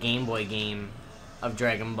actually have a Game Boy game of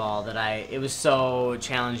Dragon Ball that it was so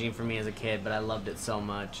challenging for me as a kid, but I loved it so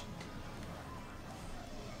much.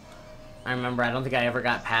 I remember, I don't think I ever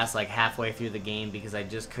got past like halfway through the game because I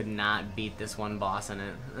just could not beat this one boss in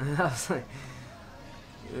it. I was like,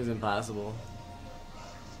 it was impossible.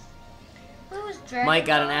 Mike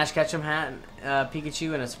got an Ash Ketchum hat,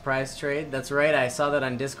 Pikachu, in a surprise trade. That's right, I saw that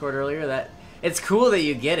on Discord earlier. It's cool that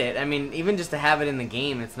you get it. I mean, even just to have it in the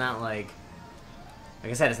game, it's not like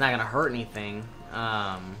I said, it's not gonna hurt anything.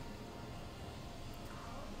 But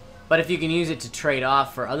if you can use it to trade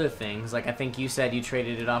off for other things, like I think you said you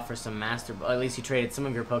traded it off for some Master Balls, at least you traded some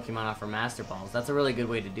of your Pokemon off for Master Balls. That's a really good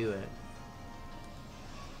way to do it.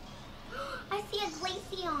 I see a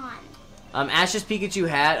Glaceon. Ash's Pikachu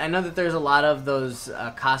hat. I know that there's a lot of those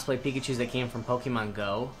cosplay Pikachus that came from Pokemon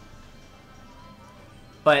Go.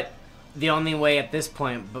 But the only way at this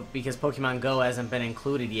point, because Pokemon Go hasn't been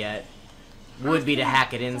included yet, would be to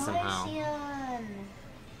hack it in somehow.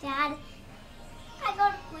 Dad, I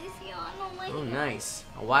got a Glaceon. Oh my God. Nice.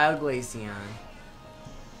 A wild Glaceon.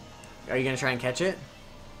 Are you going to try and catch it?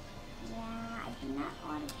 Yeah, I do not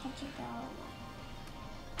want to catch it though.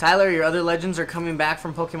 Tyler, your other legends are coming back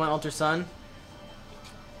from Pokemon Ultra Sun?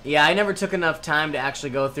 Yeah, I never took enough time to actually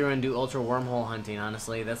go through and do Ultra Wormhole hunting,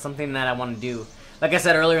 honestly. That's something that I want to do. Like I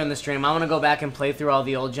said earlier in the stream, I want to go back and play through all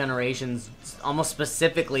the old generations, almost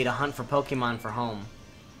specifically to hunt for Pokemon for home.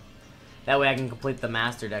 That way I can complete the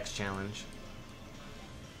Master Dex challenge.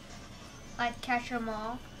 Like catch them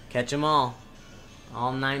all? Catch them all.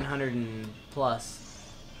 All 900 and plus.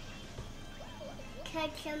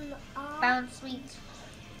 Catch them all. Bounce sweets.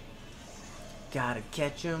 Gotta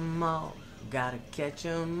catch 'em all. Gotta catch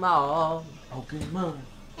 'em all. Pokemon.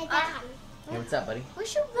 Hey, Dad. Hey, what's up, buddy? We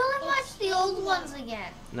should really watch the old ones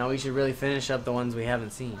again. No, we should really finish up the ones we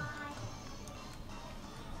haven't seen.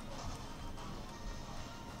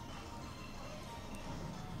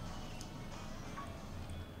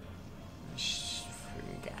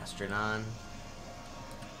 Gastrodon.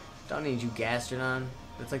 Don't need you, Gastrodon.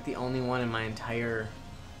 That's like the only one in my entire...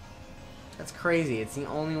 That's crazy. It's the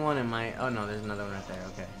only one in my... Oh no, there's another one right there.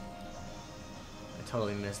 Okay. I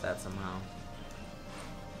totally missed that somehow.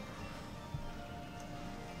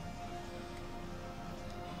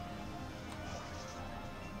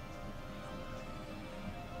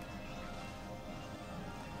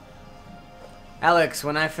 Alex,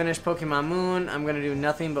 when I finish Pokemon Moon, I'm gonna do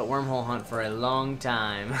nothing but wormhole hunt for a long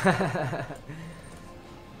time.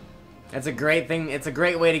 That's a great thing. It's a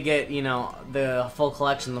great way to get, you know, the full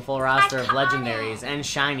collection, the full roster of legendaries and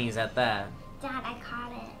shinies at that. Dad, I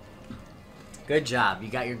caught it. Good job. You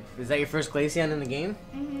got your... Is that your first Glaceon in the game?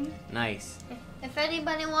 Mm-hmm. Nice. If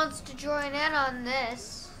anybody wants to join in on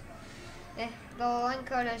this, the link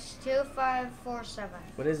code is 2547.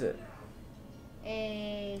 What is it?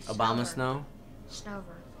 A Obama Snover. Snow?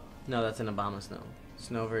 Snover. No, that's an Obama Snow.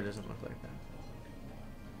 Snover doesn't look like that.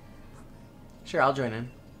 Sure, I'll join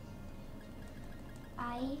in.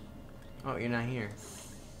 I Oh, you're not here.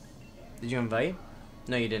 Did you invite?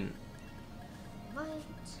 No, you didn't. What?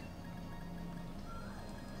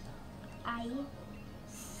 You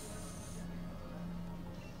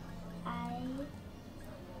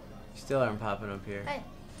Still aren't popping up here. Hey,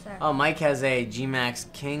 sorry. Oh, Mike has a G-Max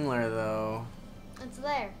Kingler, though. It's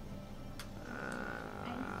there.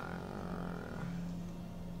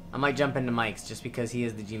 I might jump into Mike's just because he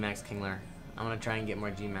is the G-Max Kingler. I'm gonna try and get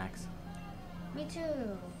more G-Max. Me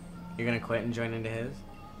too. You're gonna quit and join into his?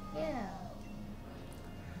 Yeah.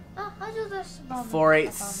 Oh, I'll do this.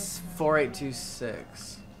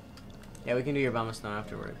 4826. Yeah, we can do your Obama Snow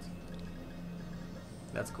afterwards.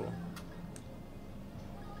 That's cool.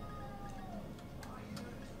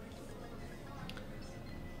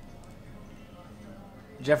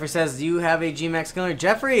 Jeffrey says, do you have a G-Max Killer?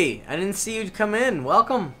 Jeffrey, I didn't see you come in.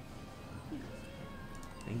 Welcome.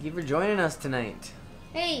 Thank you for joining us tonight.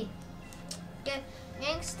 Hey,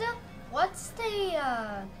 Gangsta, what's the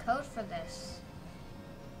code for this?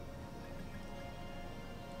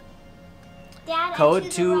 Dad, Code I'm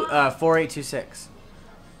to to the rock. 4826.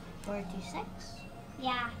 426?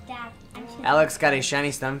 Yeah, Dad. I'm to Alex got a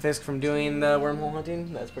shiny Stunfisk from doing the wormhole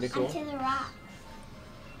hunting. That's pretty cool. I'm to the rock.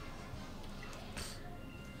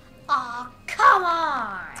 Aw, come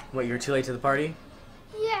on! What, you were too late to the party?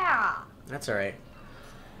 Yeah. That's alright.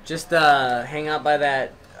 Just hang out by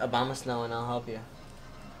that Obama Snow and I'll help you.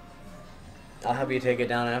 I'll help you take it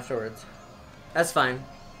down afterwards. That's fine.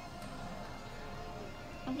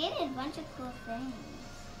 I'm getting a bunch of cool things.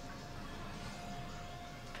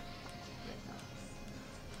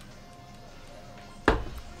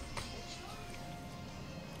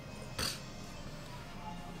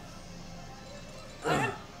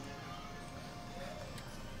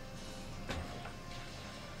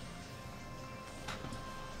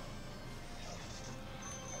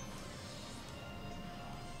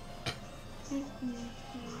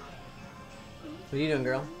 What are you doing,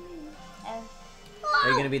 girl? Are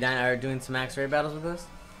you gonna be doing some max raid battles with us?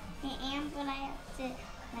 I am, but I have to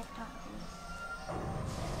collect all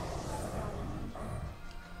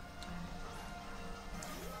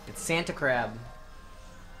It's Santa Crab.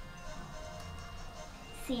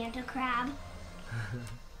 these. Santa crab.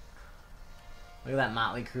 Look at that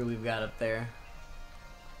motley crew we've got up there.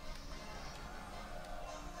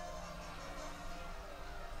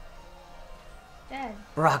 Dad.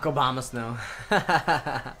 Barack Obama Snow.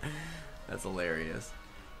 That's hilarious.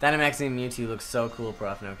 Dynamaxing Mewtwo looks so cool,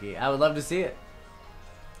 ProfNoki. I would love to see it.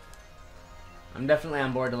 I'm definitely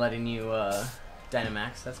on board to letting you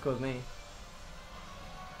Dynamax. That's cool with me.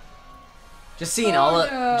 Just seeing all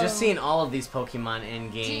of these Pokemon in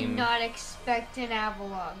Do game not expect an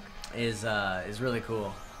Avalon. is really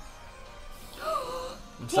cool.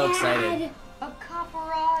 I'm so excited. A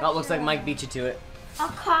Caparage. Oh, it looks like Mike beat you to it. A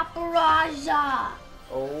Caparaja.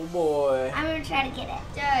 Oh boy. I'm gonna try to get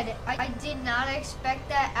it. Dad, I did not expect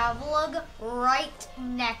that Avalon right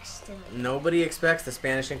next to me. Nobody expects the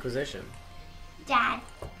Spanish Inquisition. Dad,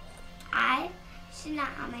 I should not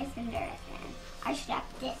have my Cinderella in. I should have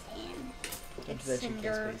this in. It's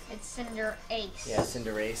Cinder Ace. Yeah,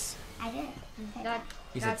 Cinderace. I did. Not,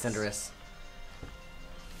 You said Cinderace.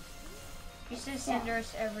 You said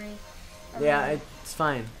Cinderace every Yeah, it's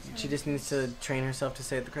fine. She just needs to train herself to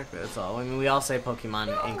say it the correct way. That's all. I mean, we all say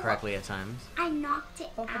Pokemon incorrectly at times. I knocked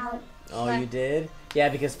it out. Oh, you did? Yeah,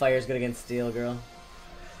 because fire's good against steel, girl.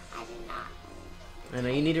 I did not. I know,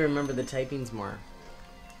 you need to remember the typings more.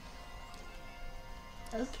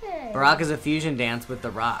 Okay. Barack is a fusion dance with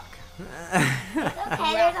the rock. Okay,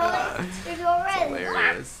 there's already.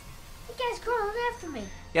 Hilarious. You guys going after me.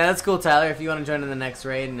 Yeah, that's cool, Tyler. If you want to join in the next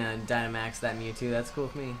raid and Dynamax that Mewtwo, that's cool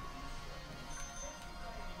with me.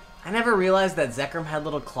 I never realized that Zekrom had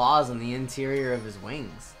little claws on the interior of his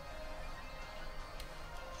wings.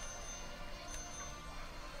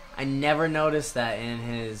 I never noticed that in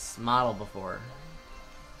his model before.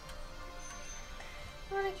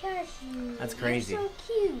 I wanna catch you. That's crazy. You're so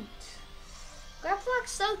cute.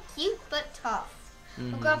 Grapplock's so cute but tough.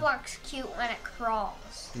 Mm-hmm. Well, Grapplock's cute when it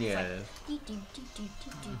crawls. Yeah, It's it is. like, doo, doo, doo,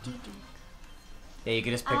 doo, doo, doo, doo. Yeah, you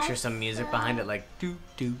could just picture some music behind it, like do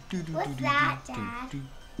do do do. What's do, that, do, Dad? do,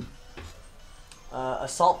 do.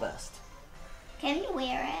 Assault vest. Can you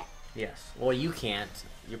wear it? Yes. Well, you can't.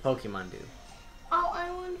 Your Pokemon do. Oh,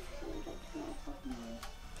 I want to feed it to my Pokemon.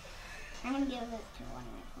 I'm going to give it to one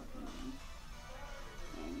of my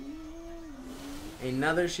Pokemon.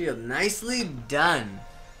 Another shield. Nicely done.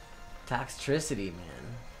 Toxtricity, man.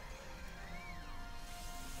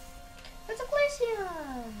 It's a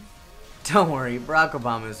Glaceon. Don't worry, Barack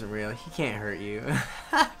Obama isn't real. He can't hurt you.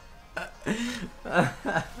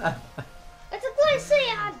 It's a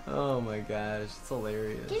Glaceon. Oh my gosh, it's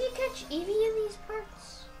hilarious. Can you catch Eevee in these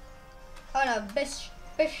parts? Oh no,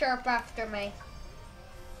 Bisharp after me.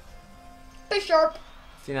 Bisharp.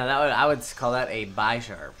 See, now that I would call that a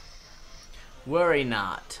Bisharp. Worry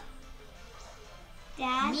not.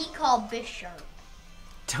 Dad? Me call Bisharp.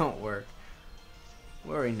 Don't work.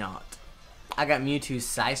 Worry not. I got Mewtwo's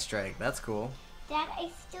Psystrike. That's cool. Dad, I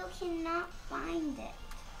still cannot find it.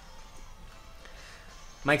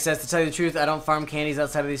 Mike says, to tell you the truth, I don't farm candies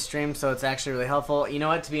outside of these streams, so it's actually really helpful. You know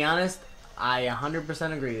what? To be honest, I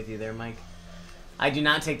 100% agree with you there, Mike. I do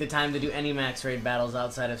not take the time to do any max raid battles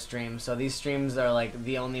outside of streams, so these streams are like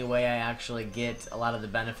the only way I actually get a lot of the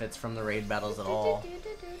benefits from the raid battles at all.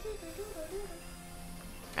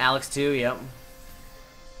 Alex too, yep.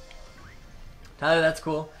 Tyler, that's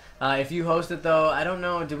cool. If you host it though, I don't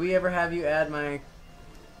know, did we ever have you add my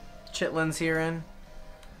chitlins here in?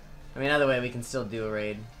 I mean, either way, we can still do a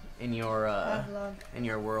raid in your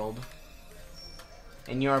world,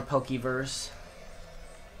 in your Pokeverse.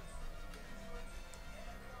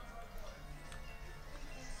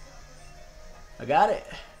 I got it.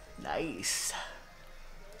 Nice.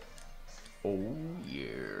 Oh yeah.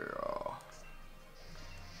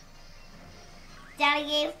 Daddy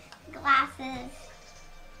gave glasses.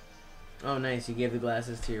 Oh, nice. You gave the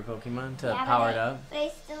glasses to your Pokemon to Yeah, power but it up. But I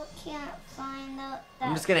still can't find the...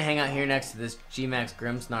 I'm just gonna hang out here next to this G-Max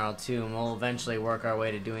Grimmsnarl too, and we'll eventually work our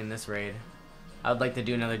way to doing this raid. I would like to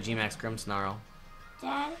do another G-Max Grimmsnarl.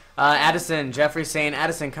 Dad? Addison, Jeffrey's saying,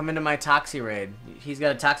 Addison, come into my Toxie raid. He's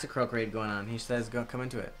got a Toxicroak raid going on. He says, go come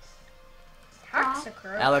into it.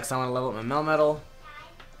 Toxicroak. Alex, I want to level up my Melmetal.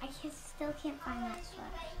 I still can't find that sweater.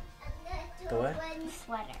 The what? The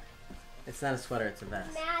sweater. It's not a sweater, it's a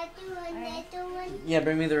vest. Right. Yeah,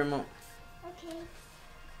 bring me the remote. Okay.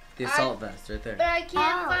 The assault vest, right there. But I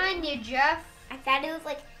can't Oh. find you, Jeff. I thought it was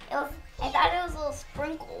like, I thought it was little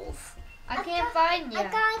sprinkles. I can't find you. I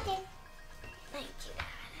got it. Thank you.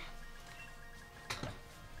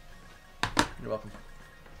 You're welcome.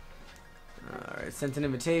 Alright, sent an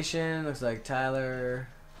invitation. Looks like Tyler.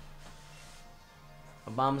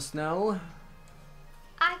 Obama Snow.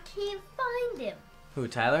 I can't find him. Who,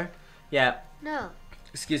 Tyler? Yeah. No.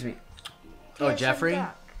 Excuse me. Oh, Here's Jeffrey? some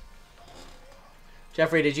duck.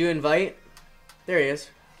 Jeffrey, did you invite? There he is.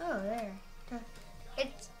 Oh, there.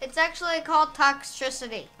 It's actually called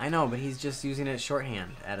toxicity. I know, but he's just using it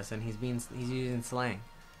shorthand, Addison. He's using slang.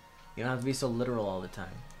 You don't have to be so literal all the time.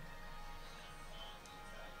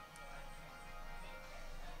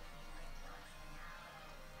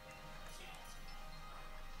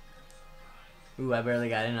 Ooh, I barely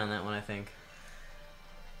got in on that one, I think.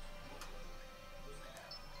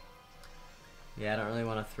 Yeah, I don't really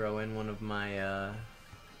want to throw in one of my,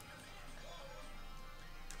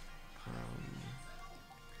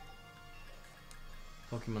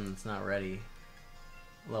 Pokemon that's not ready,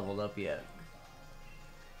 leveled up yet.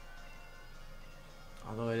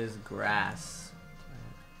 Although it is grass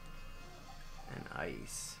and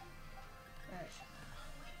ice.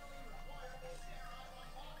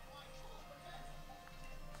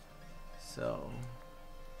 So.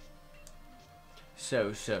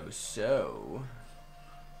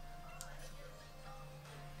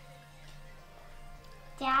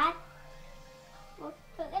 Dad, we're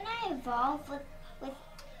gonna evolve with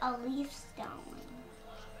a leaf stone.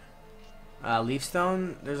 Leaf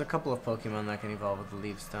Stone, there's a couple of Pokemon that can evolve with the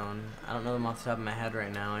Leaf Stone. I don't know them off the top of my head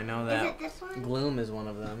right now. I know Is that it this one? Gloom is one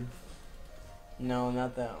of them. No,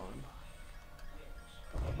 not that one.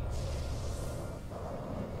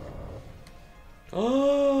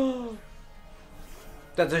 Oh!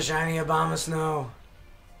 That's a shiny Obama Snow.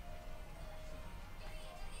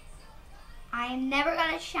 I I never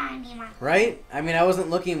got a shiny in my life. Right? I mean, I wasn't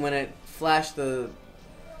looking when it flashed the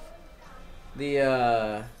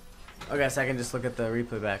I guess I can just look at the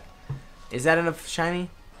replay back. Is that enough shiny?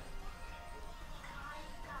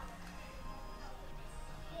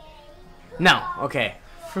 No. Okay.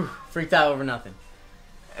 Whew, freaked out over nothing.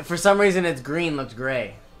 For some reason, its green looked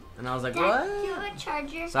gray, and I was like, Dad, "What?" do you have a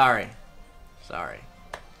charger? Sorry.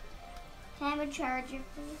 Can I have a charger,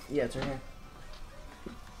 please? Yeah, it's right here.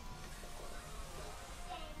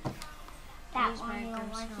 That Where's one my I don't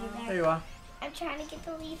want you Grimstone? There there. you are. I'm trying to get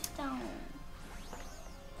the leaf stone.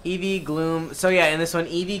 Eevee, Gloom. So yeah, in this one,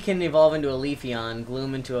 Eevee can evolve into a Leafeon,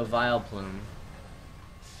 Gloom into a Vileplume.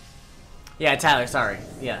 Yeah, Tyler, sorry.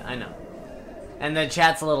 Yeah, I know. And the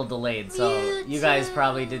chat's a little delayed, so you guys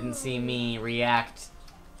probably didn't see me react,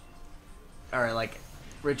 or like,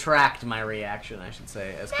 retract my reaction, I should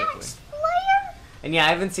say, as quickly. Max Slayer? And yeah, I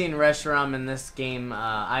haven't seen Reshiram in this game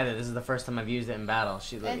either. This is the first time I've used it in battle.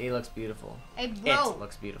 He looks beautiful. Hey, It bro.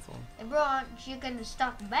 looks beautiful. Hey, bro, aren't you gonna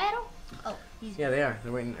stop the battle? Oh, he's Yeah, they are.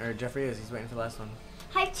 They're waiting, or Jeffrey is. He's waiting for the last one.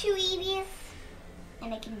 I have 2 Eevees,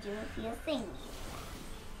 and I can do a few things.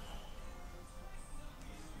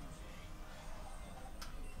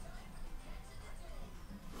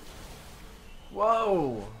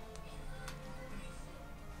 Whoa!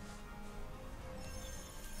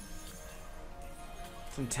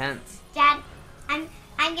 It's intense. Dad, I'm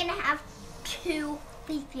gonna have 2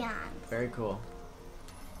 Leafeons. Very cool.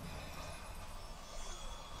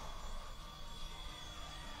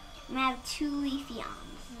 I'm gonna have 2 Leafeons.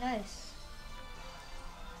 nice.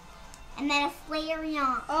 And then a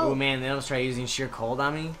Flareon. Oh man, they almost try using sheer cold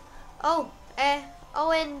on me. And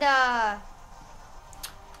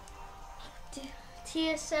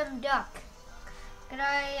TSM Duck. Can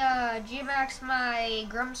I G-Max my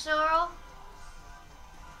Grimmsnarl?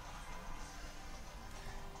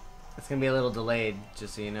 It's gonna be a little delayed,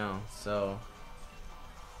 just so you know. So,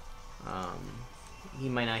 he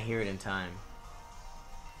might not hear it in time.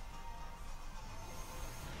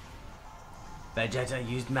 Vegeta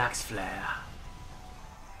used Max Flare.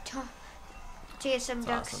 TSM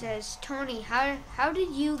Duck awesome. says, Tony, how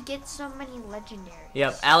did you get so many legendaries?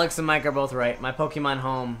 Yep, Alex and Mike are both right. My Pokemon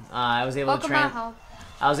Home, I was able Pokemon Home.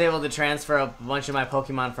 to transfer a bunch of my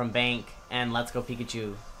Pokemon from Bank and Let's Go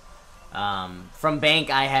Pikachu. From Bank,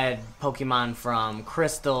 I had Pokemon from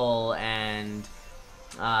Crystal and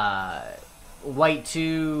White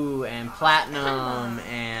 2 and Platinum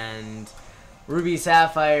and Ruby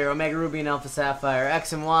Sapphire, Omega Ruby and Alpha Sapphire,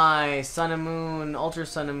 X and Y, Sun and Moon, Ultra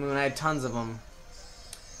Sun and Moon. I had tons of them.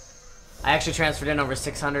 I actually transferred in over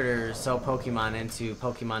 600 or so Pokemon into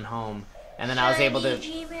Pokemon Home, and then I was able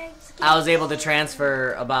to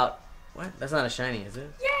transfer about what? That's not a shiny, is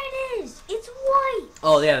it? Yeah, it is. It's white.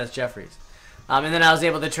 Oh yeah, that's Jeffrey's. And then I was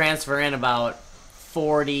able to transfer in about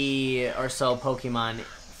 40 or so Pokemon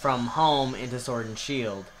from Home into Sword and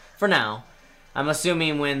Shield. For now. I'm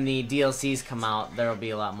assuming when the DLCs come out, there'll be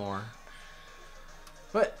a lot more.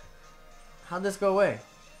 What? How'd this go away?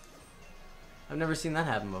 I've never seen that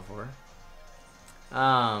happen before.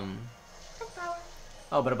 Oh,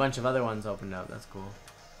 but a bunch of other ones opened up. That's cool.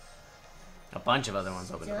 A bunch of other ones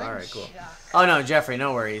opened up. Alright, cool. Oh no, Jeffrey,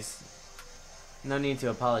 no worries. No need to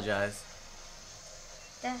apologize.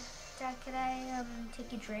 Dad, could I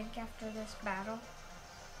take a drink after this battle?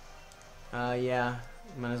 Yeah.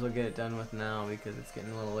 Might as well get it done with now because it's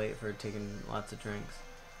getting a little late for taking lots of drinks.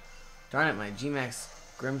 Darn it, my G-Max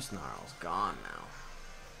Grimmsnarl's gone now.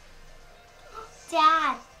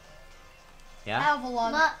 Dad, Yeah?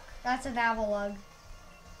 Avalug. look. That's an Avalug.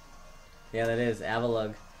 Yeah, that is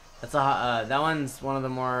Avalug. That's a that one's one of the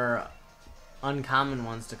more uncommon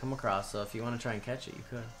ones to come across. So if you want to try and catch it, you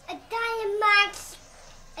could. A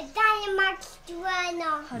Dynamax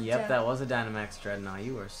Dreadnought. Yep, that was a Dynamax Dreadnought.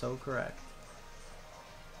 You are so correct.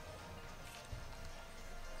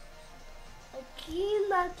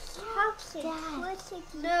 G-Max Toxic.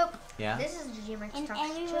 Nope. Yeah. This is the G-Max And Toxic.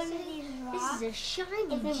 every one of these This is rocks. a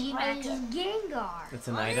shiny It's a G-Max radiant. Gengar. It's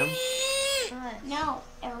an item. Nice. No,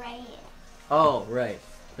 a radiant. Oh, right.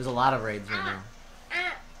 There's a lot of raids right now.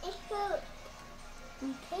 It's good.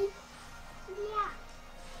 Okay. Yeah.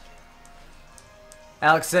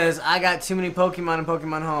 Alex says, I got too many Pokemon in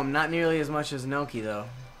Pokemon Home. Not nearly as much as Noki, though.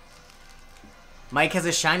 Mike has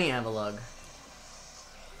a shiny Avalug.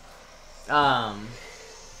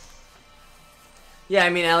 Yeah, I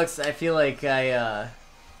mean, Alex, I feel like I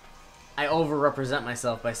over-represent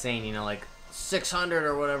myself by saying, you know, like, 600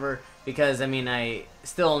 or whatever, because, I mean, I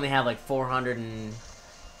still only have, like,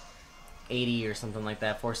 480 or something like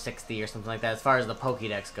that, 460 or something like that, as far as the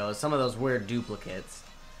Pokédex goes. Some of those weird duplicates.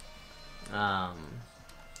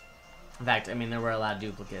 In fact, I mean, there were a lot of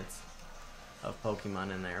duplicates of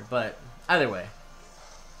Pokemon in there. But either way,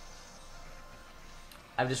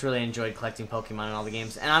 I've just really enjoyed collecting Pokemon in all the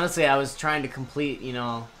games. And honestly, I was trying to complete, you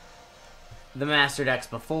know, the Master Decks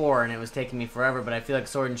before, and it was taking me forever. But I feel like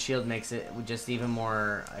Sword and Shield makes it just even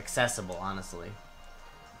more accessible, honestly.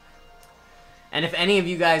 And if any of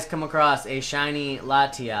you guys come across a shiny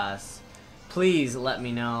Latias, please let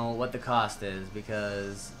me know what the cost is,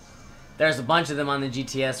 because there's a bunch of them on the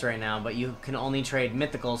GTS right now, but you can only trade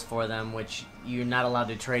mythicals for them, which you're not allowed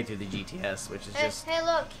to trade through the GTS, which is just Hey,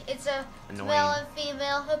 look, it's a annoying. male and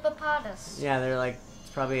female hippopotamus. Yeah, they're like,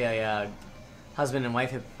 it's probably a husband and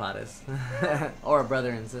wife hippopotamus. Or a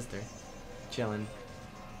brother and sister. Chilling.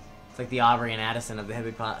 It's like the Aubrey and Addison of the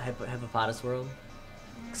hippopotamus world.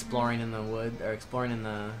 Exploring in the wood, or exploring in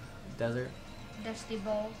the desert. Dusty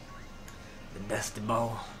Bowl. The Dusty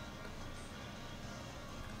Bowl.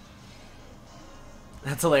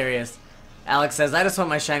 That's hilarious. Alex says, I just want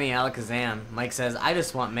my shiny Alakazam. Mike says, I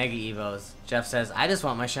just want Mega Evos. Jeff says, I just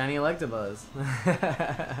want my shiny Electabuzz. You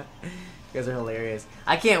guys are hilarious.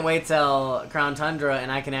 I can't wait till Crown Tundra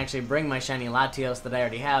and I can actually bring my shiny Latios that I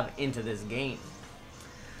already have into this game.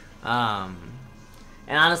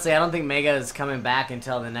 And honestly, I don't think Mega is coming back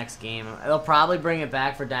until the next game. They'll probably bring it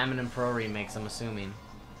back for Diamond and Pearl remakes, I'm assuming.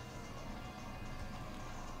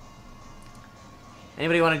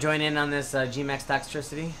 Anybody want to join in on this G-Max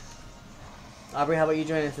Toxtricity? Aubrey, how about you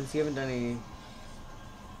join in, since you haven't done any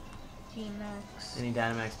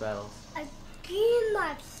Dynamax battles? A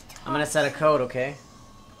G-Max. I'm gonna set a code, okay?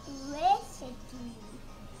 Recipe.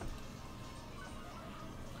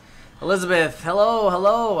 Elizabeth,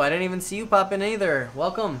 hello. I didn't even see you pop in either.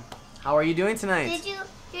 Welcome. How are you doing tonight?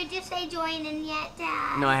 Did you say join in yet,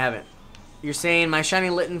 Dad? No, I haven't. You're saying my shiny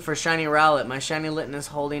Litten for shiny Rowlet. My shiny Litten is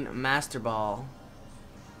holding Master Ball.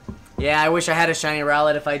 Yeah, I wish I had a shiny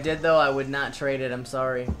Rowlet. If I did, though, I would not trade it. I'm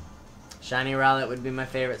sorry. Shiny Rowlet would be my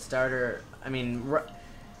favorite starter. I mean,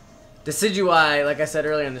 Decidueye, like I said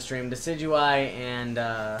earlier in the stream, Decidueye and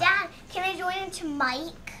Dad, can I join into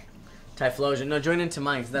Mike? Typhlosion. No, join into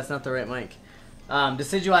Mike's. That's not the right mic.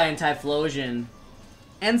 Decidueye and Typhlosion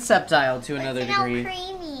and Sceptile to another degree.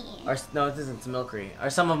 Creamy. No, it isn't. It's Milcery. Are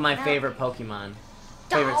some of my favorite Pokemon.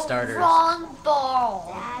 Favorite starters. Wrong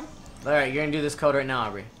ball. Dad. Alright, you're going to do this code right now,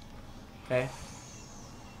 Aubrey. Okay?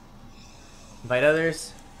 Invite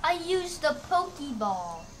others. I used the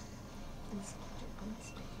Pokeball.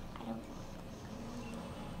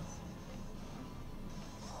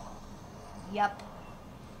 Yep.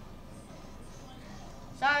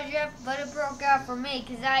 Sorry, Jeff, but it broke out for me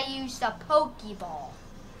because I used a Pokeball.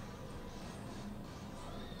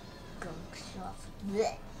 Gunk stuff.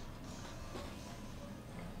 Blech.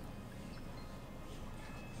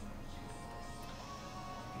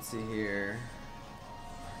 Let's see here.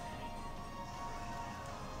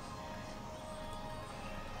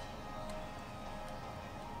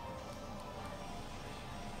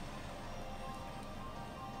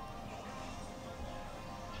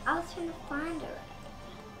 I was trying to find her.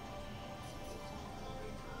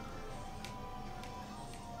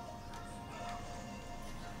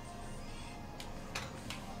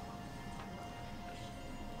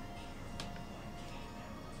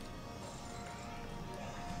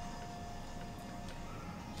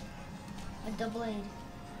 A double A.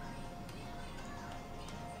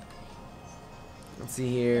 Let's see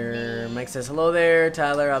here. Mike says, hello there.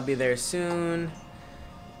 Tyler, I'll be there soon.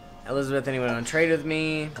 Elizabeth, anyone want to trade with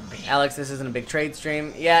me? Alex, this isn't a big trade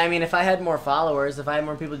stream. Yeah, I mean, if I had more followers, if I had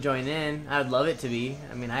more people join in, I would love it to be.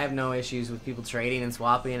 I mean, I have no issues with people trading and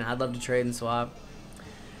swapping. I'd love to trade and swap.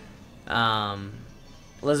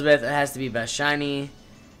 Elizabeth, it has to be best shiny.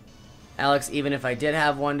 Alex, even if I did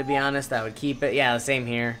have one, to be honest, I would keep it. Yeah, the same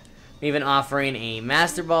here. I'm even offering a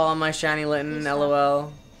Master Ball on my shiny Litten,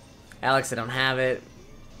 LOL. Alex, I don't have it.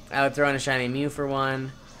 I would throw in a shiny Mew for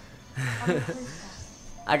one.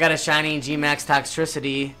 I got a shiny G-Max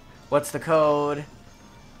Toxtricity. What's the code?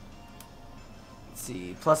 Let's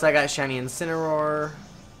see. Plus I got shiny Incineroar.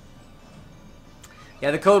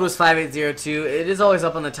 Yeah, the code was 5802. It is always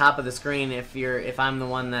up on the top of the screen if I'm the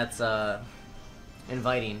one that's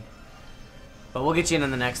inviting. But we'll get you in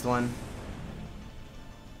on the next one.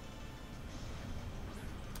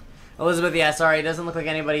 Elizabeth, yeah, sorry, it doesn't look like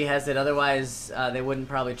anybody has it. Otherwise, they wouldn't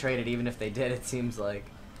probably trade it, even if they did, it seems like.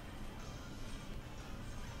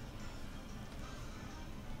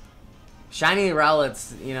 Shiny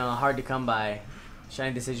Rowlet's, you know, hard to come by.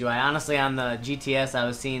 Shiny Decidueye. Honestly, on the GTS, I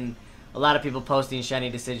was seeing a lot of people posting Shiny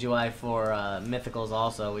Decidueye for Mythicals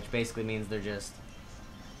also, which basically means they're just...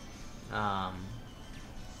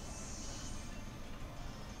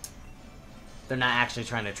 They're not actually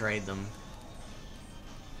trying to trade them.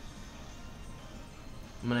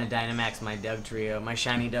 I'm gonna Dynamax my Doug Trio, my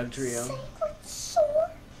shiny Doug Trio. Sacred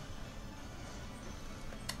sword.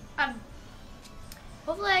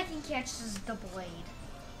 Hopefully I can catch this the blade.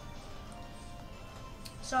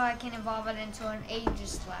 So I can evolve it into an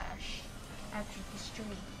Aegislash after the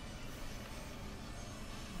stream.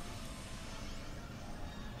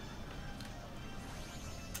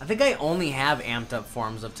 I think I only have amped up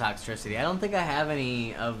forms of Toxtricity. I don't think I have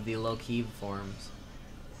any of the low-key forms.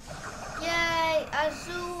 Yay,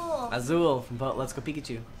 Azul! Azul from Let's Go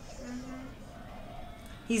Pikachu.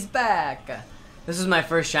 He's back! This is my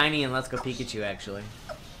first shiny in Let's Go Pikachu, actually.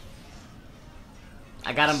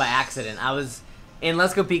 I got him by accident. In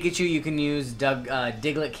Let's Go Pikachu, you can use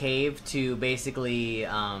Diglett Cave to basically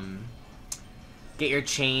get your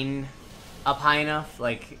chain up high enough,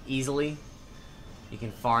 like, easily. You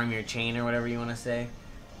can farm your chain or whatever you want to say.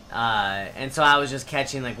 And so I was just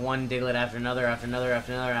catching like one Diglett after another, after another,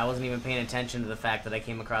 after another, and I wasn't even paying attention to the fact that I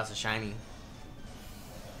came across a shiny.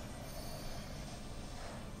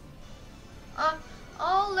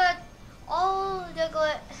 All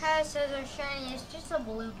Diglett has as a shiny is just a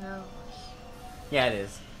blue nose. Yeah, it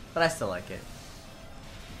is. But I still like it.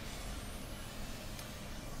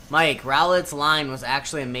 Mike, Rowlett's line was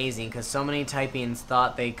actually amazing because so many typings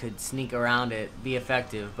thought they could sneak around it, be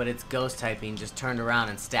effective, but its ghost typing just turned around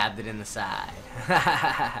and stabbed it in the side.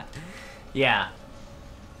 Yeah.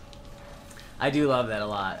 I do love that a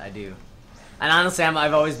lot, I do. And honestly,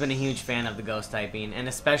 I've always been a huge fan of the ghost typing, and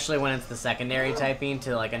especially when it's the secondary typing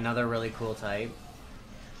to like another really cool type.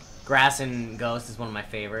 Grass and Ghost is one of my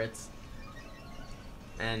favorites.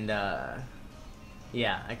 And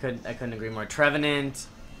yeah, I couldn't agree more. Trevenant,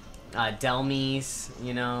 Delmise,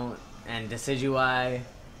 you know, and Decidueye,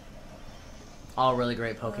 all really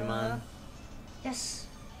great Pokemon. Yes,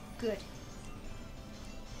 good.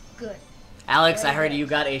 Good. Alex, I heard you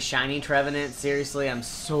got a shiny Trevenant. Seriously, I'm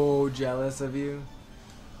so jealous of you.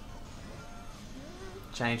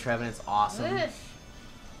 Shiny Trevenant's awesome. Ugh.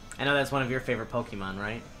 I know that's one of your favorite Pokemon,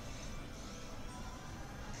 right?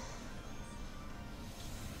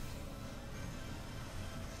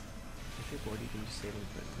 If you're bored, you can just save and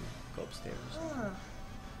go upstairs. Ugh.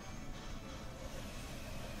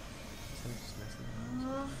 Instead of just messing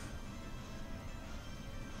around.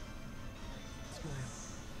 Smile.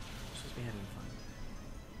 You're supposed to be having fun.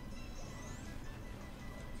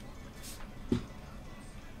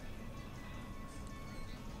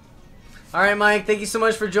 Alright, Mike, thank you so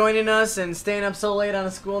much for joining us and staying up so late on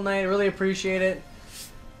a school night. Really appreciate it.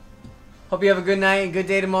 Hope you have a good night and good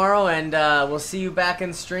day tomorrow, and we'll see you back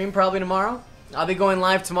in stream probably tomorrow. I'll be going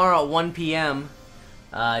live tomorrow at 1 p.m.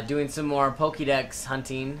 Doing some more Pokédex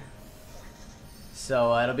hunting.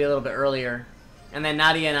 So it'll be a little bit earlier. And then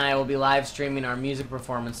Nadia and I will be live streaming our music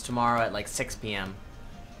performance tomorrow at like 6 p.m.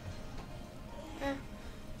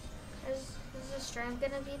 Is the stream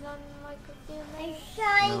gonna be done in like a few minutes?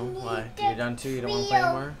 No? Why? You're done too? You don't want to play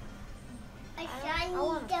anymore? I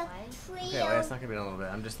wanna need the play. Okay, well, it's not going to be in a little bit.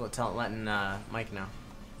 I'm just letting Mike know.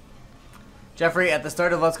 Jeffrey, at the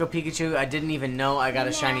start of Let's Go Pikachu, I didn't even know I got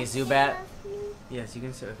a shiny Zubat. Yes, you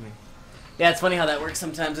can sit with me. Yeah, it's funny how that works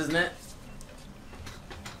sometimes, isn't it?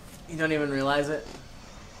 You don't even realize it.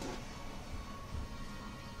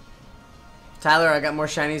 Tyler, I got more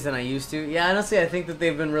shinies than I used to. Yeah, honestly, I think that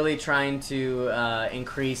they've been really trying to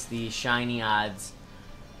increase the shiny odds.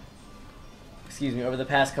 Excuse me, over the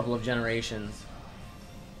past couple of generations.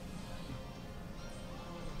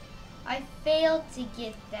 I failed to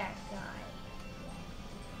get that guy.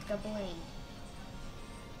 The blade.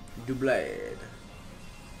 Doublade.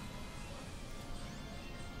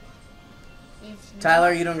 It's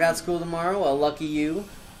Tyler, you don't got school tomorrow? Well, lucky you.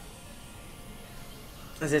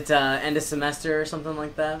 Is it end of semester or something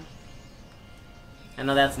like that? I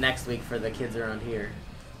know that's next week for the kids around here.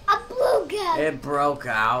 A blue guy. It broke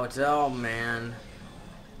out. Oh, man.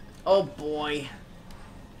 Oh, boy.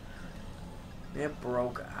 It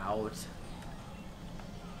broke out.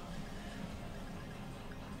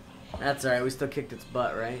 That's alright. We still kicked its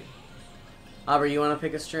butt, right? Aubrey, you want to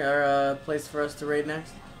pick a place for us to raid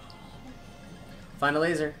next? Find a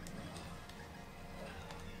laser.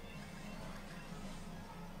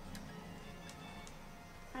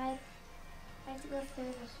 I have to go through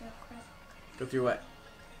this real quick. Go through what?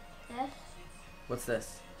 This, What's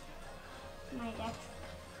this? my deck.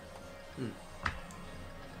 Hmm.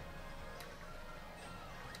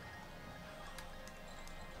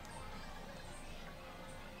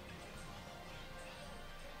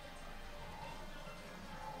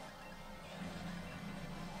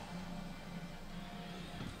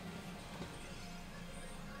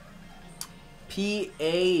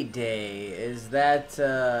 PA Day? Is that,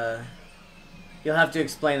 You'll have to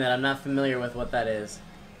explain that. I'm not familiar with what that is.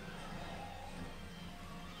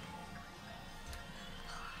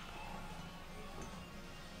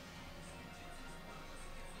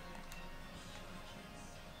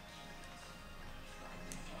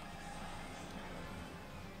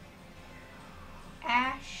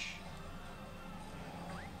 Ash.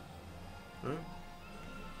 Huh?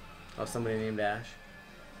 Oh, somebody named Ash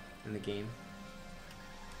in the game.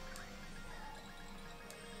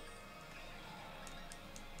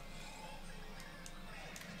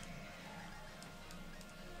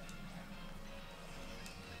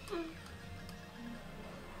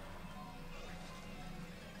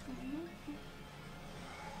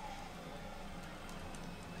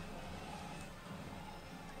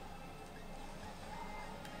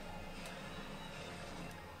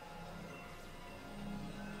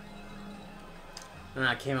 And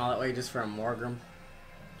I came all that way just for a Morgrim.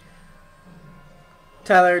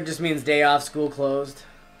 Tyler, just means day off, school closed.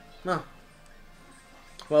 No.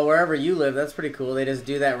 Well, wherever you live, that's pretty cool. They just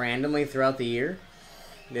do that randomly throughout the year.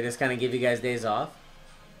 They just kind of give you guys days off.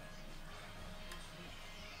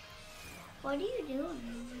 What are you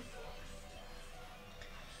doing?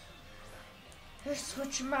 You're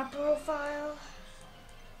switching my profile.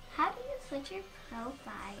 How do you switch your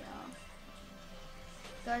profile?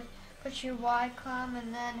 Go put your Ycom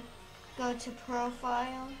and then go to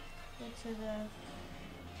profile. Go to the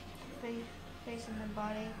face and the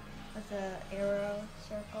body with the arrow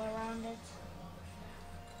circle around it.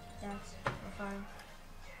 That's fine.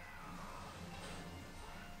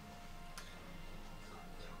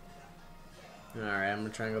 Alright, I'm going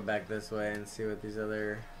to try and go back this way and see what these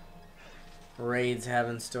other raids have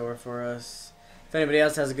in store for us. If anybody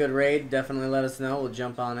else has a good raid, definitely let us know. We'll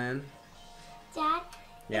jump on in. Dad,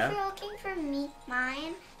 Yeah? if you're looking for me,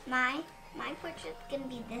 my portrait's gonna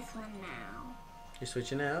be this one now. You're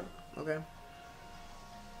switching it up? Okay.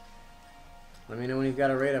 Let me know when you've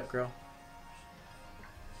got a raid up, girl.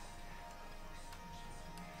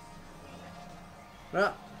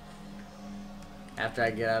 Well, after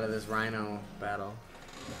I get out of this rhino battle.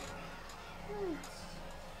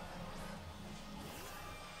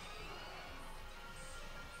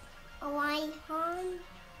 A Rhyhorn?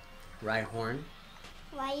 Rhyhorn.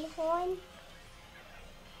 Rhyhorn?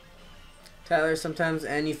 Tyler, sometimes,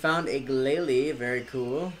 and you found a Glalie. Very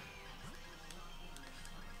cool.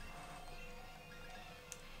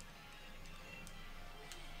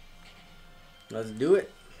 Let's do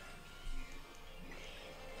it.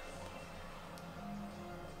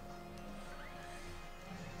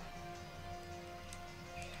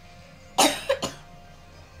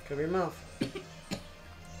 Cover your mouth.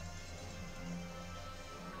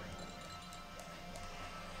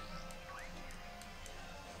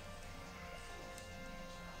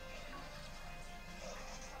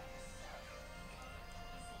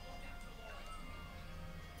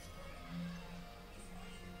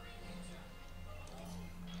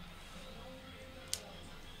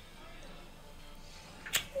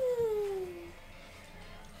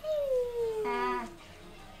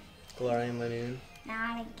 Galarian Linoon.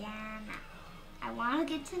 Not again. I want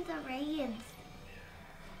to get to the raids.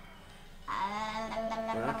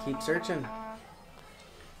 Well, keep searching.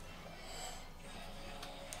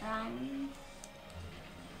 Run.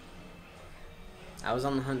 I was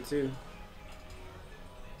on the hunt too.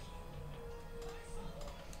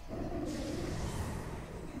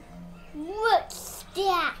 What's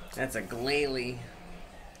that? That's a Glalie.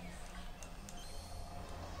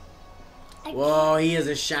 I Whoa, he has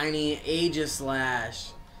a shiny Aegislash.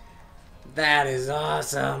 That is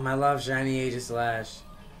awesome. I love shiny Aegislash.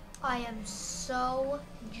 I am so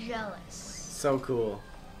jealous. So cool.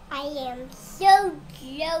 I am so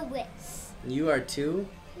jealous. You are too?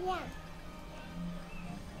 Yeah.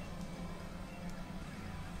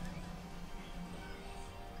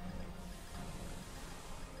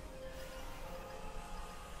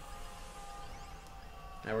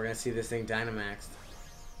 Now we're gonna see this thing Dynamaxed.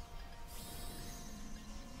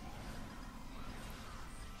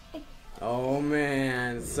 Oh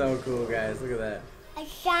man, it's so cool, guys. Look at that. A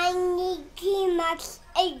shiny G-Max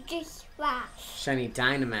Aegislash. Shiny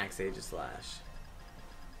Dynamax Aegislash.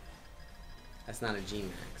 That's not a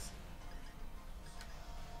G-Max.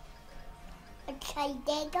 A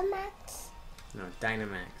Gigantamax. No,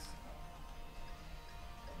 Dynamax.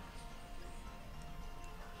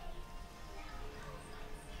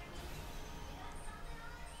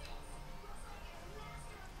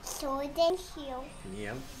 Sword and Shield.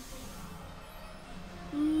 Yep.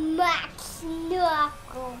 Max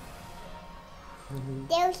Knuckle.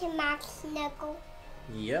 There's a Max Knuckle.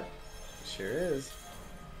 Yep. Sure is.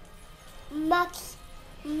 Max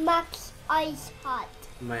Ice Hot.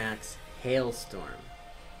 Max Hailstorm.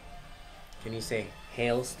 Can you say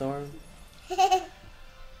hailstorm?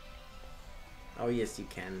 Oh yes, you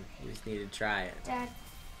can. You just need to try it. Dad,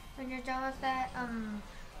 when you're done with that,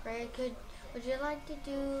 Ray, would you like to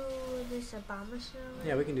do this Obama show?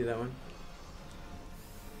 Yeah, we can do that one.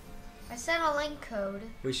 I sent a link code.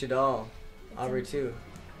 We should all. Aubrey too.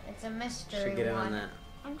 It's a mystery Should get in one. on that.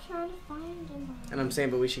 I'm trying to find him. And I'm saying,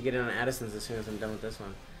 but we should get in on Addison's as soon as I'm done with this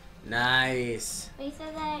one. Nice. But you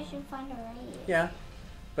said that I should find a raid. Yeah.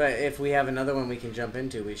 But if we have another one we can jump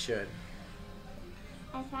into, we should.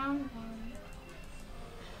 I found one.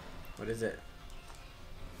 What is it?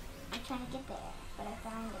 I'm trying to get there, but I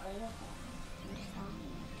found the laser thing. I'm just telling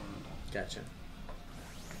you, I found it. Gotcha.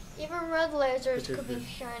 Even red lasers Picture could be proof.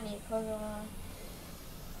 shiny, Pokemon.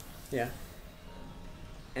 Yeah.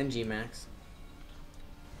 And G-Max.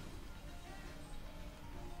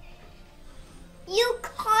 You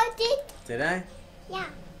caught it? Did I? Yeah.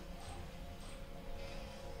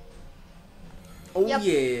 Oh Yep.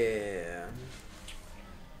 yeah.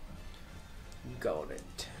 Got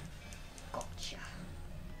it. Gotcha.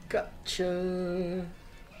 Gotcha.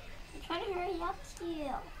 I'm trying to hurry up to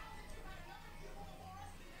you.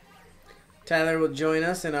 Tyler will join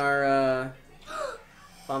us in our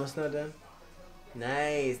Bomb Snow Den.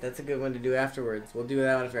 Nice. That's a good one to do afterwards. We'll do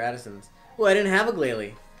that after Addison's. Oh, I didn't have a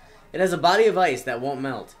Glalie. It has a body of ice that won't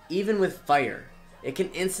melt, even with fire. It can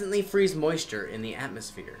instantly freeze moisture in the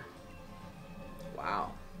atmosphere.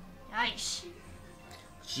 Wow. Nice.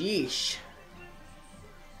 Jeesh.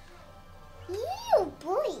 Ew,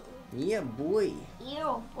 boy. Yeah, boy.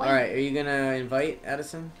 Ew, boy. Alright, are you gonna invite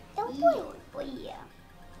Addison? Ew, boy. Boy, yeah.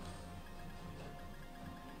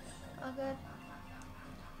 Oh, good.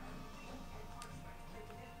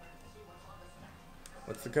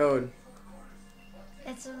 What's the code?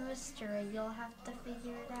 It's a mystery. You'll have to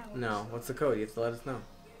figure it out. No, what's the code? You have to let us know.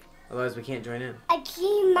 Otherwise, we can't join in. I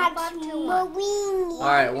came back Back to to Marine.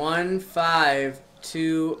 Alright, 1, 5,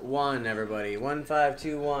 2, 1, everybody. 1, 5,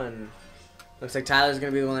 2, 1. Looks like Tyler's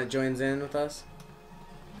gonna be the one that joins in with us.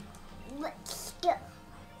 Let's go.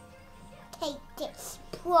 Take this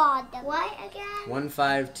product. What again? 1,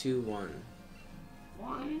 5, 2, 1.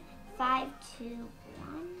 1, 5, 2,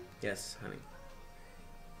 1. Yes, honey.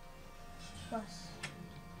 Plus.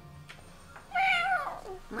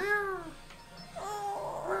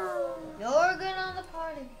 You're good on the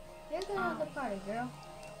party. You're good on the party, girl.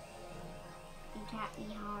 You tapped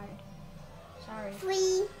me hard. Sorry.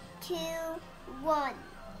 3, 2, 1.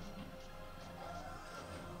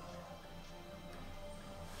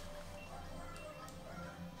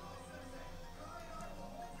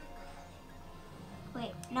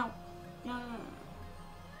 Wait, no. No.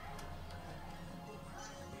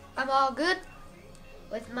 I'm all good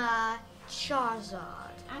with my Charizard.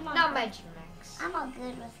 I'm all Not good. my G-Max. I'm all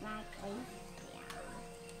good with my place.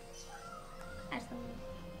 Yeah. Absolutely.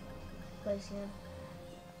 Glaceon.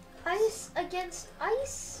 Ice against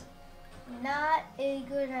ice? Not a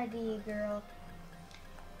good idea, girl.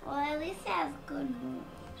 Well, at least it has good moves.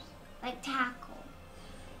 Like tackle.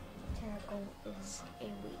 Tackle is a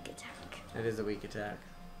weak attack. It is a weak attack.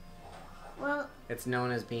 Well, It's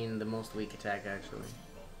known as being the most weak attack, actually.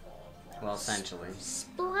 Well, essentially.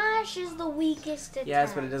 Splash is the weakest attack.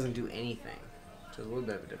 Yes, but it doesn't do anything. So there's a little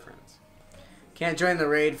bit of a difference. Can't join the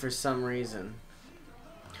raid for some reason.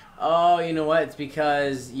 Oh, you know what? It's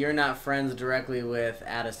because you're not friends directly with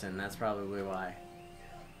Addison. That's probably why.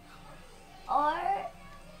 or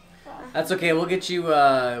That's okay. We'll get you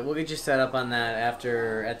set up on that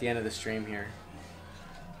at the end of the stream here.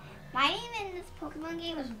 my name in this Pokemon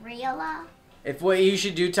game is Rayla. If what you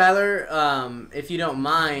should do, Tyler, if you don't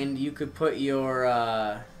mind, you could put your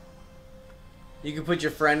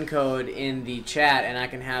friend code in the chat, and I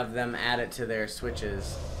can have them add it to their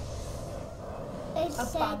switches. It said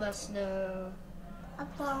Obama Snow.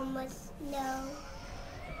 Obama Snow.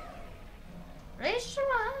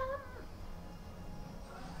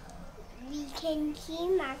 We can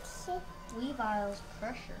G-Max it. Weavile's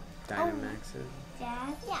pressure. Dynamax it.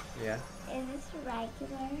 Dad? Yeah. Yeah. Is this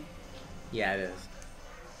regular? Yeah, it is.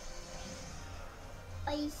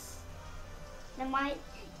 Ice. Then why?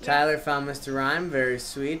 Tyler found Mr. Rhyme. Very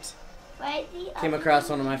sweet. Why the Came other across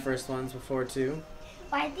one of my first ones before, too.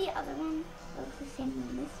 Why the other one looks the same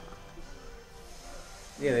as this one?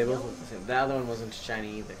 Yeah, they both look the same. The other one wasn't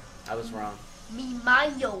shiny either. I was wrong. Me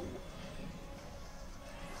Mayo.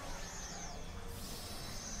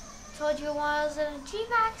 Told you it was a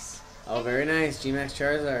G-Max. Oh, very nice. G-Max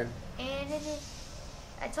Charizard. And it is.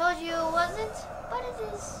 I told you it wasn't, but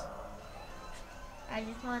it is. I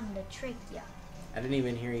just wanted to trick ya. I didn't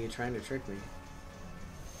even hear you trying to trick me.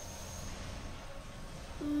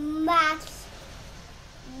 Max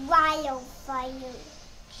Wildfire.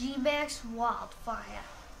 G-Max Wildfire.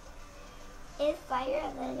 Is fire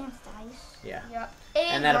against ice? Yeah. Yep.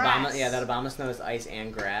 And that grass. that Obama snow is ice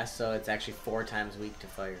and grass, so it's actually 4 times weak to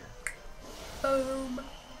fire. Boom.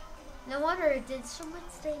 No wonder it did so much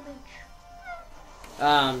damage.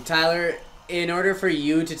 Tyler, in order for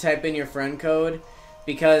you to type in your friend code,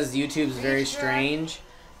 because YouTube's very strange,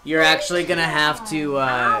 you're actually gonna have to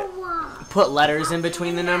put letters in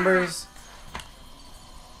between the numbers.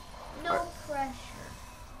 No pressure.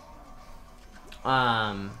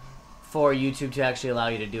 For YouTube to actually allow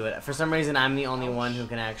you to do it. For some reason, I'm the only one who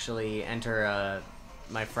can actually enter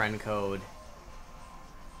my friend code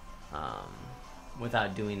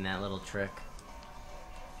without doing that little trick.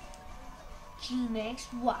 G-Max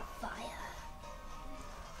Wildfire.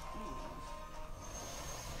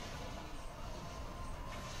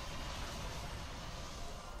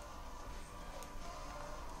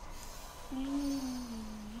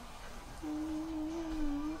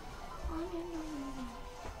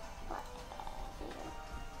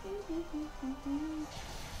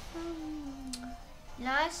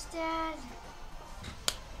 Nice, Dad.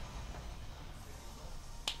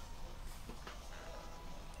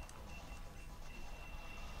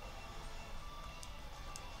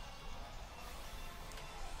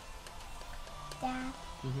 Dad.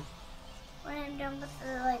 Mhm. When I'm done with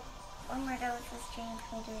when we're done with the stream,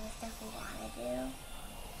 can we do the stuff we want to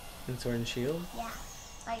do? In Sword and Shield? Yeah.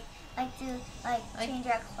 Like change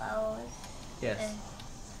our clothes. Yes. And,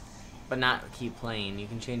 But not keep playing. You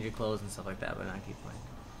can change your clothes and stuff like that, but not keep playing.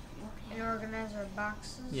 And organize our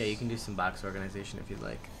boxes. Yeah, you can do some box organization if you'd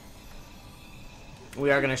like.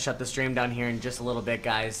 We are going to shut the stream down here in just a little bit,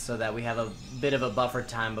 guys, so that we have a bit of a buffer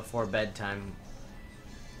time before bedtime.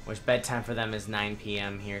 Which bedtime for them is 9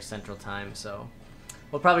 p.m. here, Central Time, so...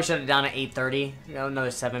 We'll probably shut it down at 8:30. You know,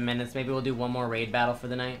 another 7 minutes. Maybe we'll do one more raid battle for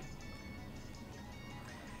the night.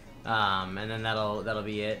 And then that'll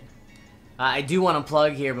be it. I do want to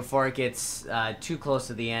plug here before it gets too close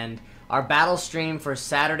to the end. Our battle stream for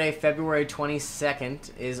Saturday, February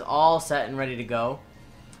 22nd is all set and ready to go.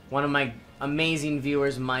 One of my amazing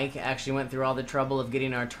viewers, Mike, actually went through all the trouble of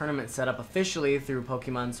getting our tournament set up officially through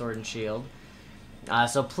Pokemon Sword and Shield.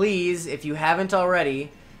 So please, if you haven't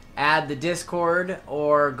already, add the Discord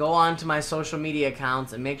or go on to my social media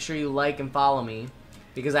accounts and make sure you like and follow me,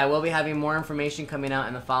 because I will be having more information coming out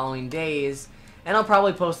in the following days, and I'll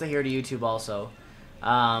probably post it here to YouTube also.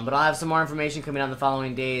 But I'll have some more information coming out in the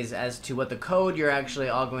following days as to what the code you're actually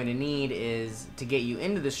all going to need is to get you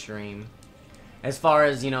into the stream, as far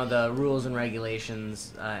as, you know, the rules and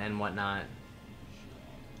regulations and whatnot.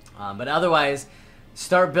 But otherwise,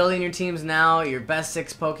 start building your teams now, your best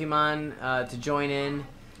 6 Pokemon to join in,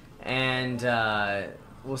 and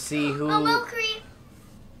we'll see who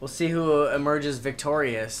emerges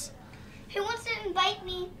victorious. Who wants to invite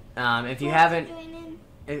me? If you haven't,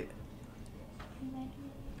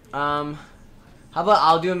 how about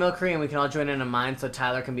I'll do a Milcery and we can all join in on mine, so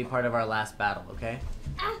Tyler can be part of our last battle, okay?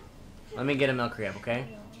 Let me get a Milcery up, okay?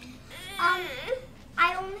 I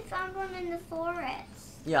only found one in the forest.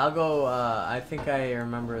 Yeah, I'll go. I think I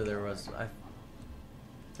remember there was.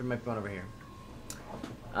 There might be one over here.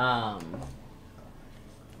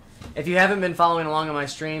 If you haven't been following along on my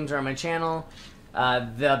streams or on my channel,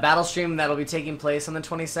 the battle stream that'll be taking place on the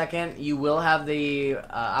 22nd, you will have the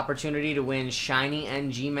opportunity to win shiny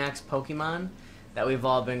and G-Max Pokemon that we've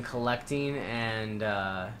all been collecting and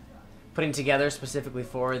putting together specifically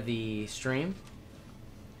for the stream.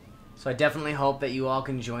 So I definitely hope that you all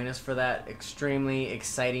can join us for that extremely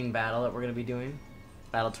exciting battle that we're going to be doing.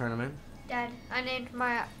 Battle tournament. Dad, I named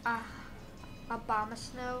my Obama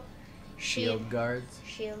Snow Shield Guards.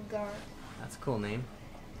 Shield Guard. That's a cool name.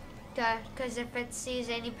 Dad, because if it sees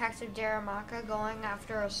any packs of Daramaka going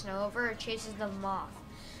after a Snover, it chases them off.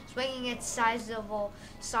 Swinging its sizable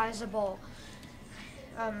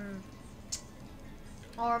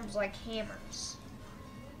arms like hammers.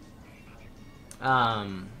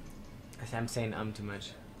 I'm saying too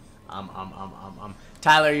much.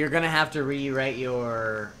 Tyler, you're gonna have to rewrite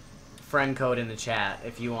your friend code in the chat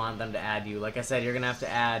if you want them to add you. Like I said, you're gonna have to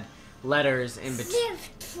add letters in between.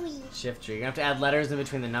 Shift tree. You're gonna have to add letters in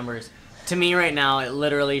between the numbers. To me right now, it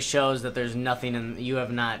literally shows that there's nothing and you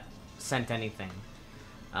have not sent anything.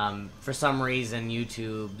 For some reason,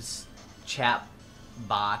 YouTube's chat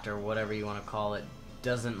bot or whatever you want to call it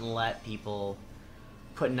doesn't let people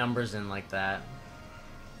put numbers in like that.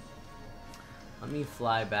 Let me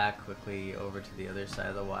fly back quickly over to the other side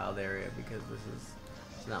of the wild area because this is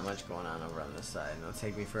There's not much going on over on this side, and it'll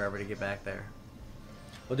take me forever to get back there.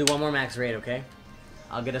 We'll do one more max raid, okay?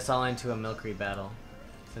 I'll get us all into a Milcery battle,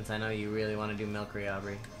 since I know you really want to do Milcery,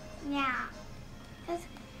 Aubrey. Yeah. Because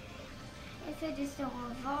if I just don't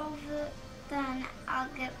evolve it, then I'll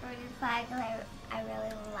get pretty flag. I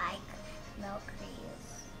really like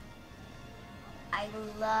Milceries. I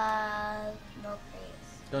love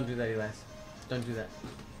Milceries. Don't do that, Elias. Don't do that.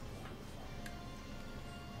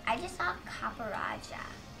 I just saw Caparaja.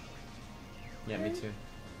 Yeah, me too.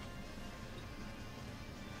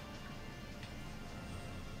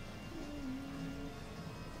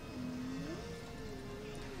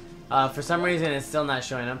 For some reason, it's still not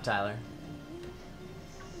showing up, Tyler.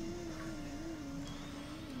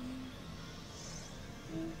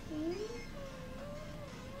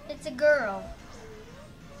 It's a girl.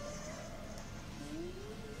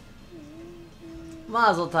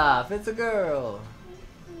 Mazel tov, it's a girl.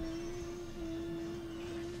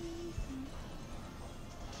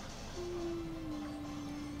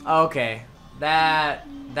 Okay,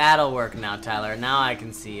 that'll work now, Tyler. Now I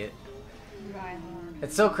can see it.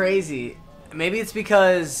 It's so crazy. Maybe it's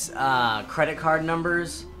because credit card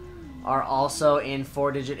numbers are also in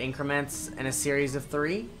 4-digit increments in a series of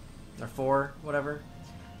 3 or 4, whatever.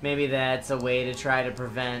 Maybe that's a way to try to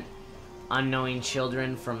prevent unknowing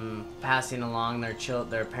children from passing along their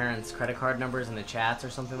parents' credit card numbers in the chats or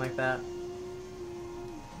something like that.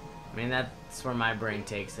 I mean, that's where my brain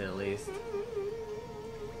takes it, at least.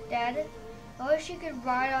 Dad, I wish you could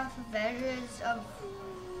ride off of edges of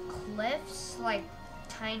cliffs, like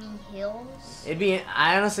tiny hills.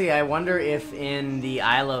 I wonder if in the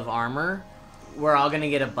Isle of Armor, we're all going to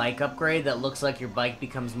get a bike upgrade that looks like your bike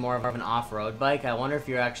becomes more of an off-road bike. I wonder if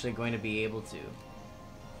you're actually going to be able to.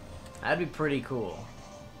 That'd be pretty cool.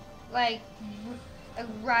 Like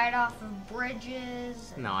ride off of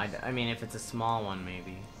bridges. No, I mean, if it's a small one,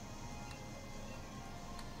 maybe.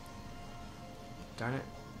 Darn it.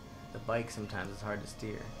 The bike sometimes is hard to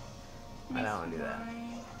steer. I don't want to do that.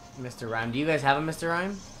 Mr. Rhyme. Do you guys have a Mr.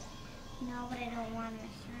 Rhyme? No, but I don't want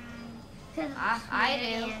Mr. Rhyme. I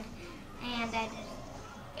do. And I just...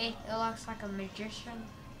 It looks like a magician.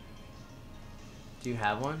 Do you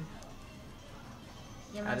have one?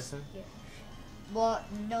 Yeah, Addison? Yeah. Well,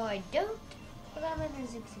 no, I don't. But I'm in a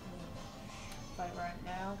 60 fight right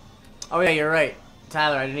now. Oh yeah, you're right.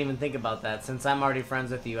 Tyler, I didn't even think about that. Since I'm already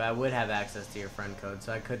friends with you, I would have access to your friend code,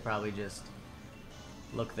 so I could probably just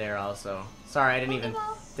look there also. Sorry, I didn't even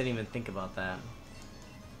think about that.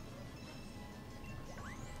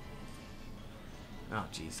 Oh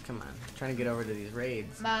jeez, come on. I'm trying to get over to these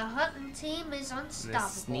raids. My hunting team is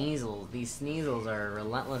unstoppable. These Sneasels are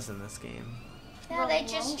relentless in this game. Yeah, they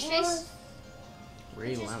just chase.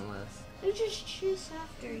 Relentless. They just chase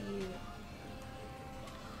after you.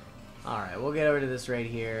 Alright, we'll get over to this right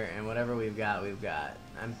here, and whatever we've got, we've got.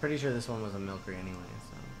 I'm pretty sure this one was a Milcery anyway,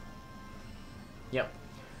 so. Yep.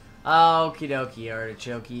 Okie dokie,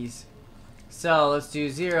 artichokies. So, let's do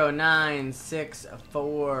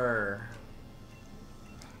 0964.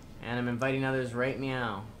 And I'm inviting others right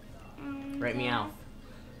meow. Right meow.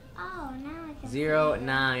 Oh, now I can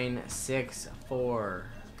 0964.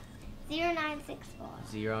 0964.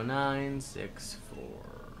 0964.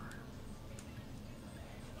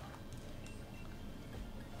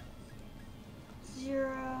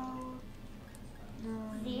 0,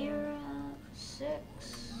 0,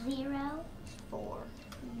 6, 0, 4.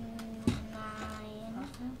 9,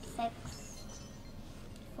 6,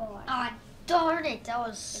 4. Ah, darn it! That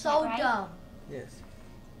was so right? dumb. Yes.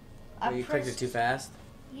 I Oh, you clicked it too fast?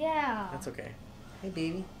 Yeah. That's okay. Hey,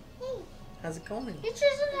 baby. Hey, How's it going? It's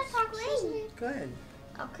just that's how creamy. Good.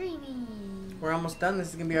 How creamy. We're almost done. This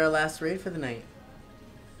is going to be our last raid for the night.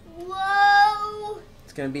 whoa!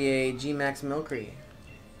 It's going to be a G-Max Milcery.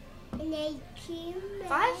 And they came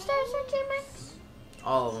 5 stars or G-Max?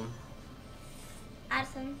 All of them.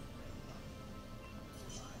 Awesome.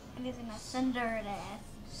 I'm using a Cinderace.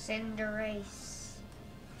 Cinderace.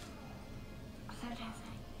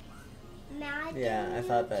 Yeah, I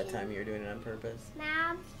thought that time you were doing it on purpose.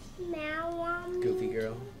 Goofy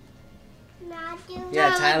girl.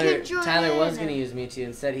 Yeah, Tyler was going to use Mewtwo.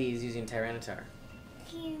 Instead, he's using Tyranitar.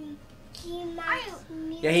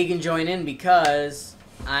 Yeah, he can join in because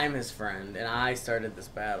I'm his friend, and I started this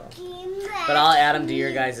battle. But I'll add him to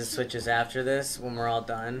your guys' switches after this when we're all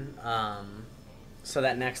done. So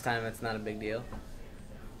that next time it's not a big deal.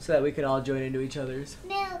 So that we could all join into each other's.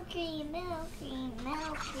 Milcery, Milcery,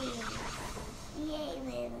 Milcery. Yay,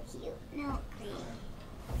 little cute Milcery.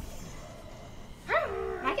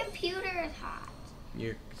 My computer is hot.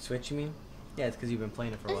 Your Switch, you mean? Yeah, it's because you've been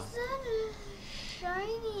playing it for a while. Is that a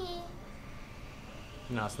shiny?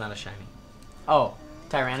 No, it's not a shiny. Oh,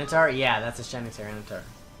 Tyranitar? Yeah, that's a shiny Tyranitar.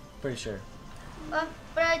 Pretty sure. But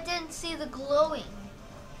I didn't see the glowing.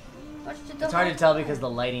 It's hard to tell because the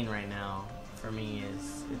lighting right now, for me,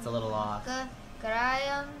 it's a little off. Could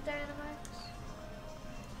I Dynamax?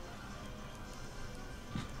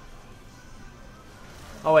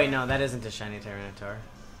 Oh wait, no, that isn't a shiny Tyranitar.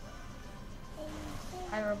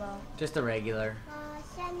 Fireball. Just a regular.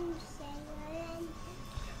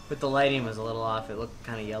 But the lighting was a little off. It looked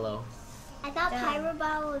kind of yellow. I thought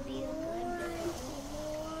Pyroball would be a good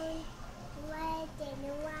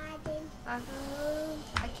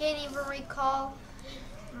I can't even recall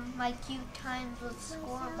my cute times with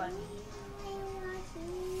Scorbunny.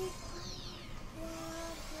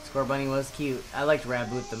 Scorbunny was cute. I liked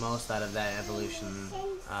Raboot the most out of that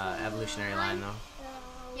evolutionary line though.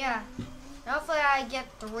 Yeah. Hopefully I get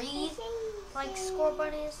 3 like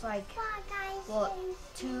Scorbunnies, like well,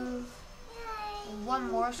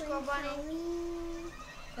 1 more Scorbunny,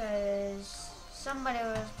 because somebody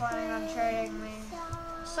was planning on trading me.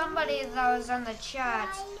 Somebody that was in the chat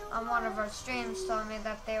on one of our streams told me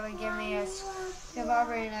that they would give me a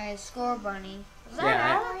very nice Scorbunny. Was that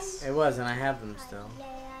Alex? It was, and I have them still.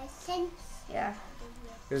 Yeah.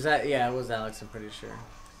 It was Alex, I'm pretty sure.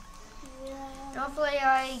 Hopefully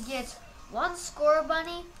I get 1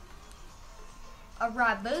 Scorbunny, a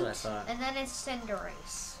Raboot, and then a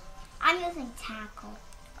Cinderace. I'm using Tackle.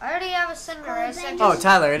 I already have a Cinderace. Oh,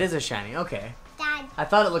 Tyler, it is a shiny. Okay. Dad. I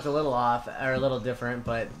thought it looked a little off, or a little different,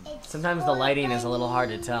 but sometimes the lighting is a little hard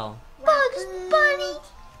to tell. Bugs Bunny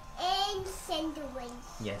and Cinderace.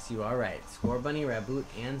 Yes, you are right. Scorbunny, Raboot,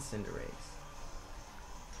 and Cinderace.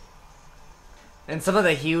 And some of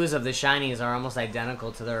the hues of the shinies are almost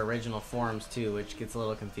identical to their original forms too, which gets a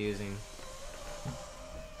little confusing.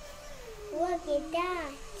 Look at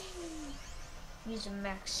that. Use a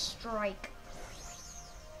Max Strike.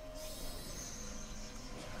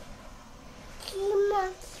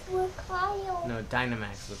 G-Max Lucario. No,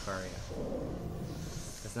 Dynamax Lucario.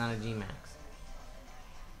 That's not a G-Max.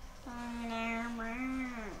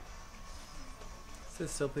 Sit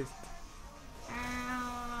still, please.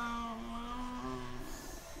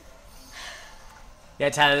 Yeah,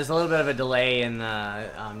 Tyler, there's a little bit of a delay in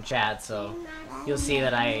the chat, so you'll see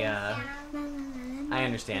that I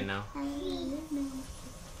understand now.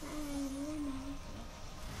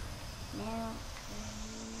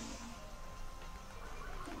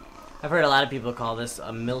 I've heard a lot of people call this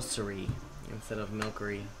a Milcery instead of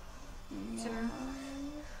Milkery.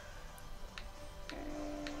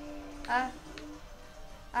 I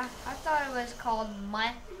thought it was called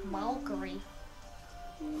Malkery.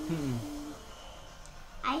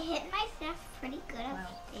 I hit myself pretty good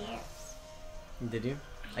upstairs. Did you?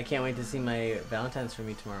 I can't wait to see my Valentine's for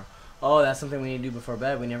me tomorrow. Oh, that's something we need to do before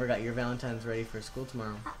bed. We never got your Valentine's ready for school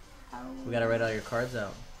tomorrow. We gotta write all your cards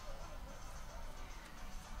out.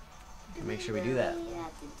 Make sure we do that. We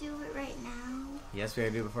have to do it right now. Yes, we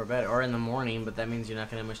gotta do it before bed. Or in the morning, but that means you're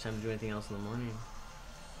not gonna have much time to do anything else in the morning.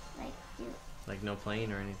 Like no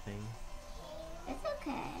playing or anything. It's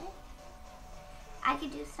okay. I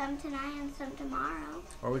could do some tonight and some tomorrow.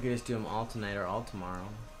 Or we could just do them all tonight or all tomorrow.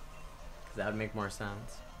 Because that would make more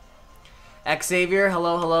sense. Xavier,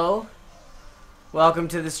 hello, hello. Welcome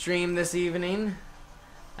to the stream this evening.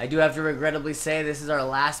 I do have to regrettably say this is our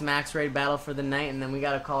last max raid battle for the night, and then we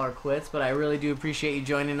gotta call our quits, but I really do appreciate you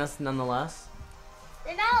joining us nonetheless.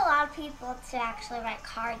 There's not a lot of people to actually write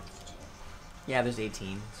cards to. Yeah, there's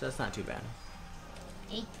 18, so that's not too bad.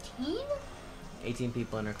 18? 18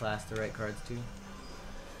 people in our class to write cards to.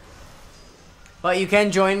 But you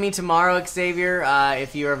can join me tomorrow, Xavier,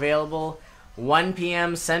 if you're available. 1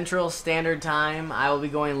 p.m. Central Standard Time. I will be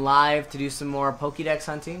going live to do some more Pokédex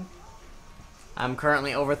hunting. I'm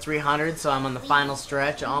currently over 300, so I'm on the final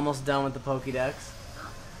stretch. Almost done with the Pokédex.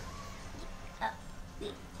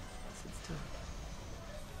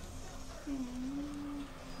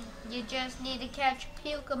 You just need to catch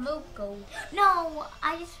Pukamuko. No,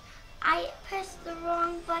 I pressed the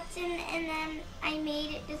wrong button and then I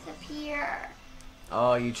made it disappear.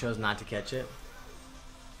 Oh, you chose not to catch it?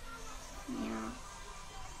 Yeah.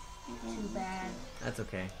 Too bad. That's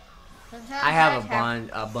okay. Sometimes I have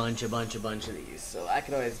a bunch of these, so I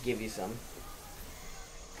could always give you some.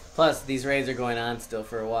 Plus, these raids are going on still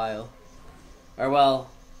for a while. Or, well,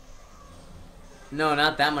 no,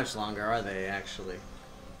 not that much longer, are they, actually?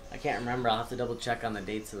 I can't remember. I'll have to double check on the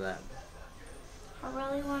dates of that. I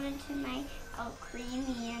really wanted to make a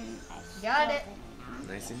creamy and I got it.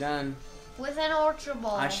 Nicely done. With an Ultra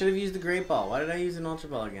Ball. I should have used the Great Ball. Why did I use an Ultra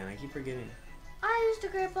Ball again? I keep forgetting. I used a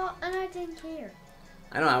Great Ball and I didn't care.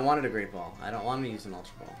 I know, I wanted a Great Ball. I don't want to use an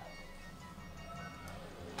Ultra Ball.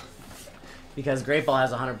 Because Great Ball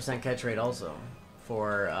has a 100% catch rate also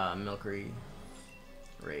for Milcery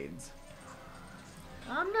raids.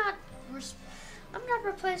 I'm not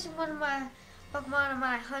replacing one of my Pokemon on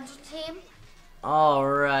my hunter team.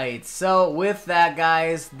 Alright, so with that,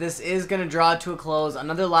 guys, this is going to draw to a close.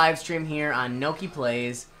 Another live stream here on Noki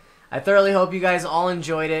Plays. I thoroughly hope you guys all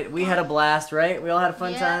enjoyed it. We had a blast, right? We all had a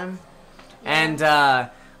fun time? Yeah. And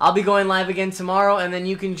I'll be going live again tomorrow, and then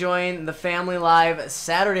you can join the family live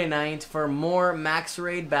Saturday night for more Max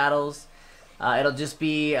Raid battles. It'll just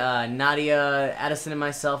be Nadia, Addison, and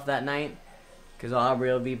myself that night, because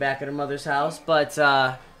Aubrey will be back at her mother's house. But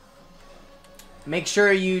make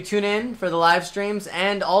sure you tune in for the live streams,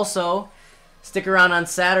 and also stick around on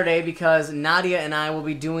Saturday because Nadia and I will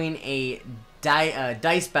be doing a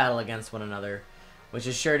dice battle against one another, which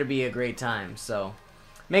is sure to be a great time. So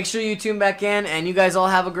make sure you tune back in, and you guys all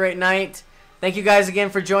have a great night. Thank you guys again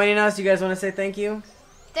for joining us. You guys want to say thank you?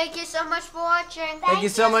 Thank you so much for watching. Thank you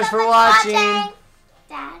so much for watching.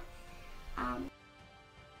 Dad,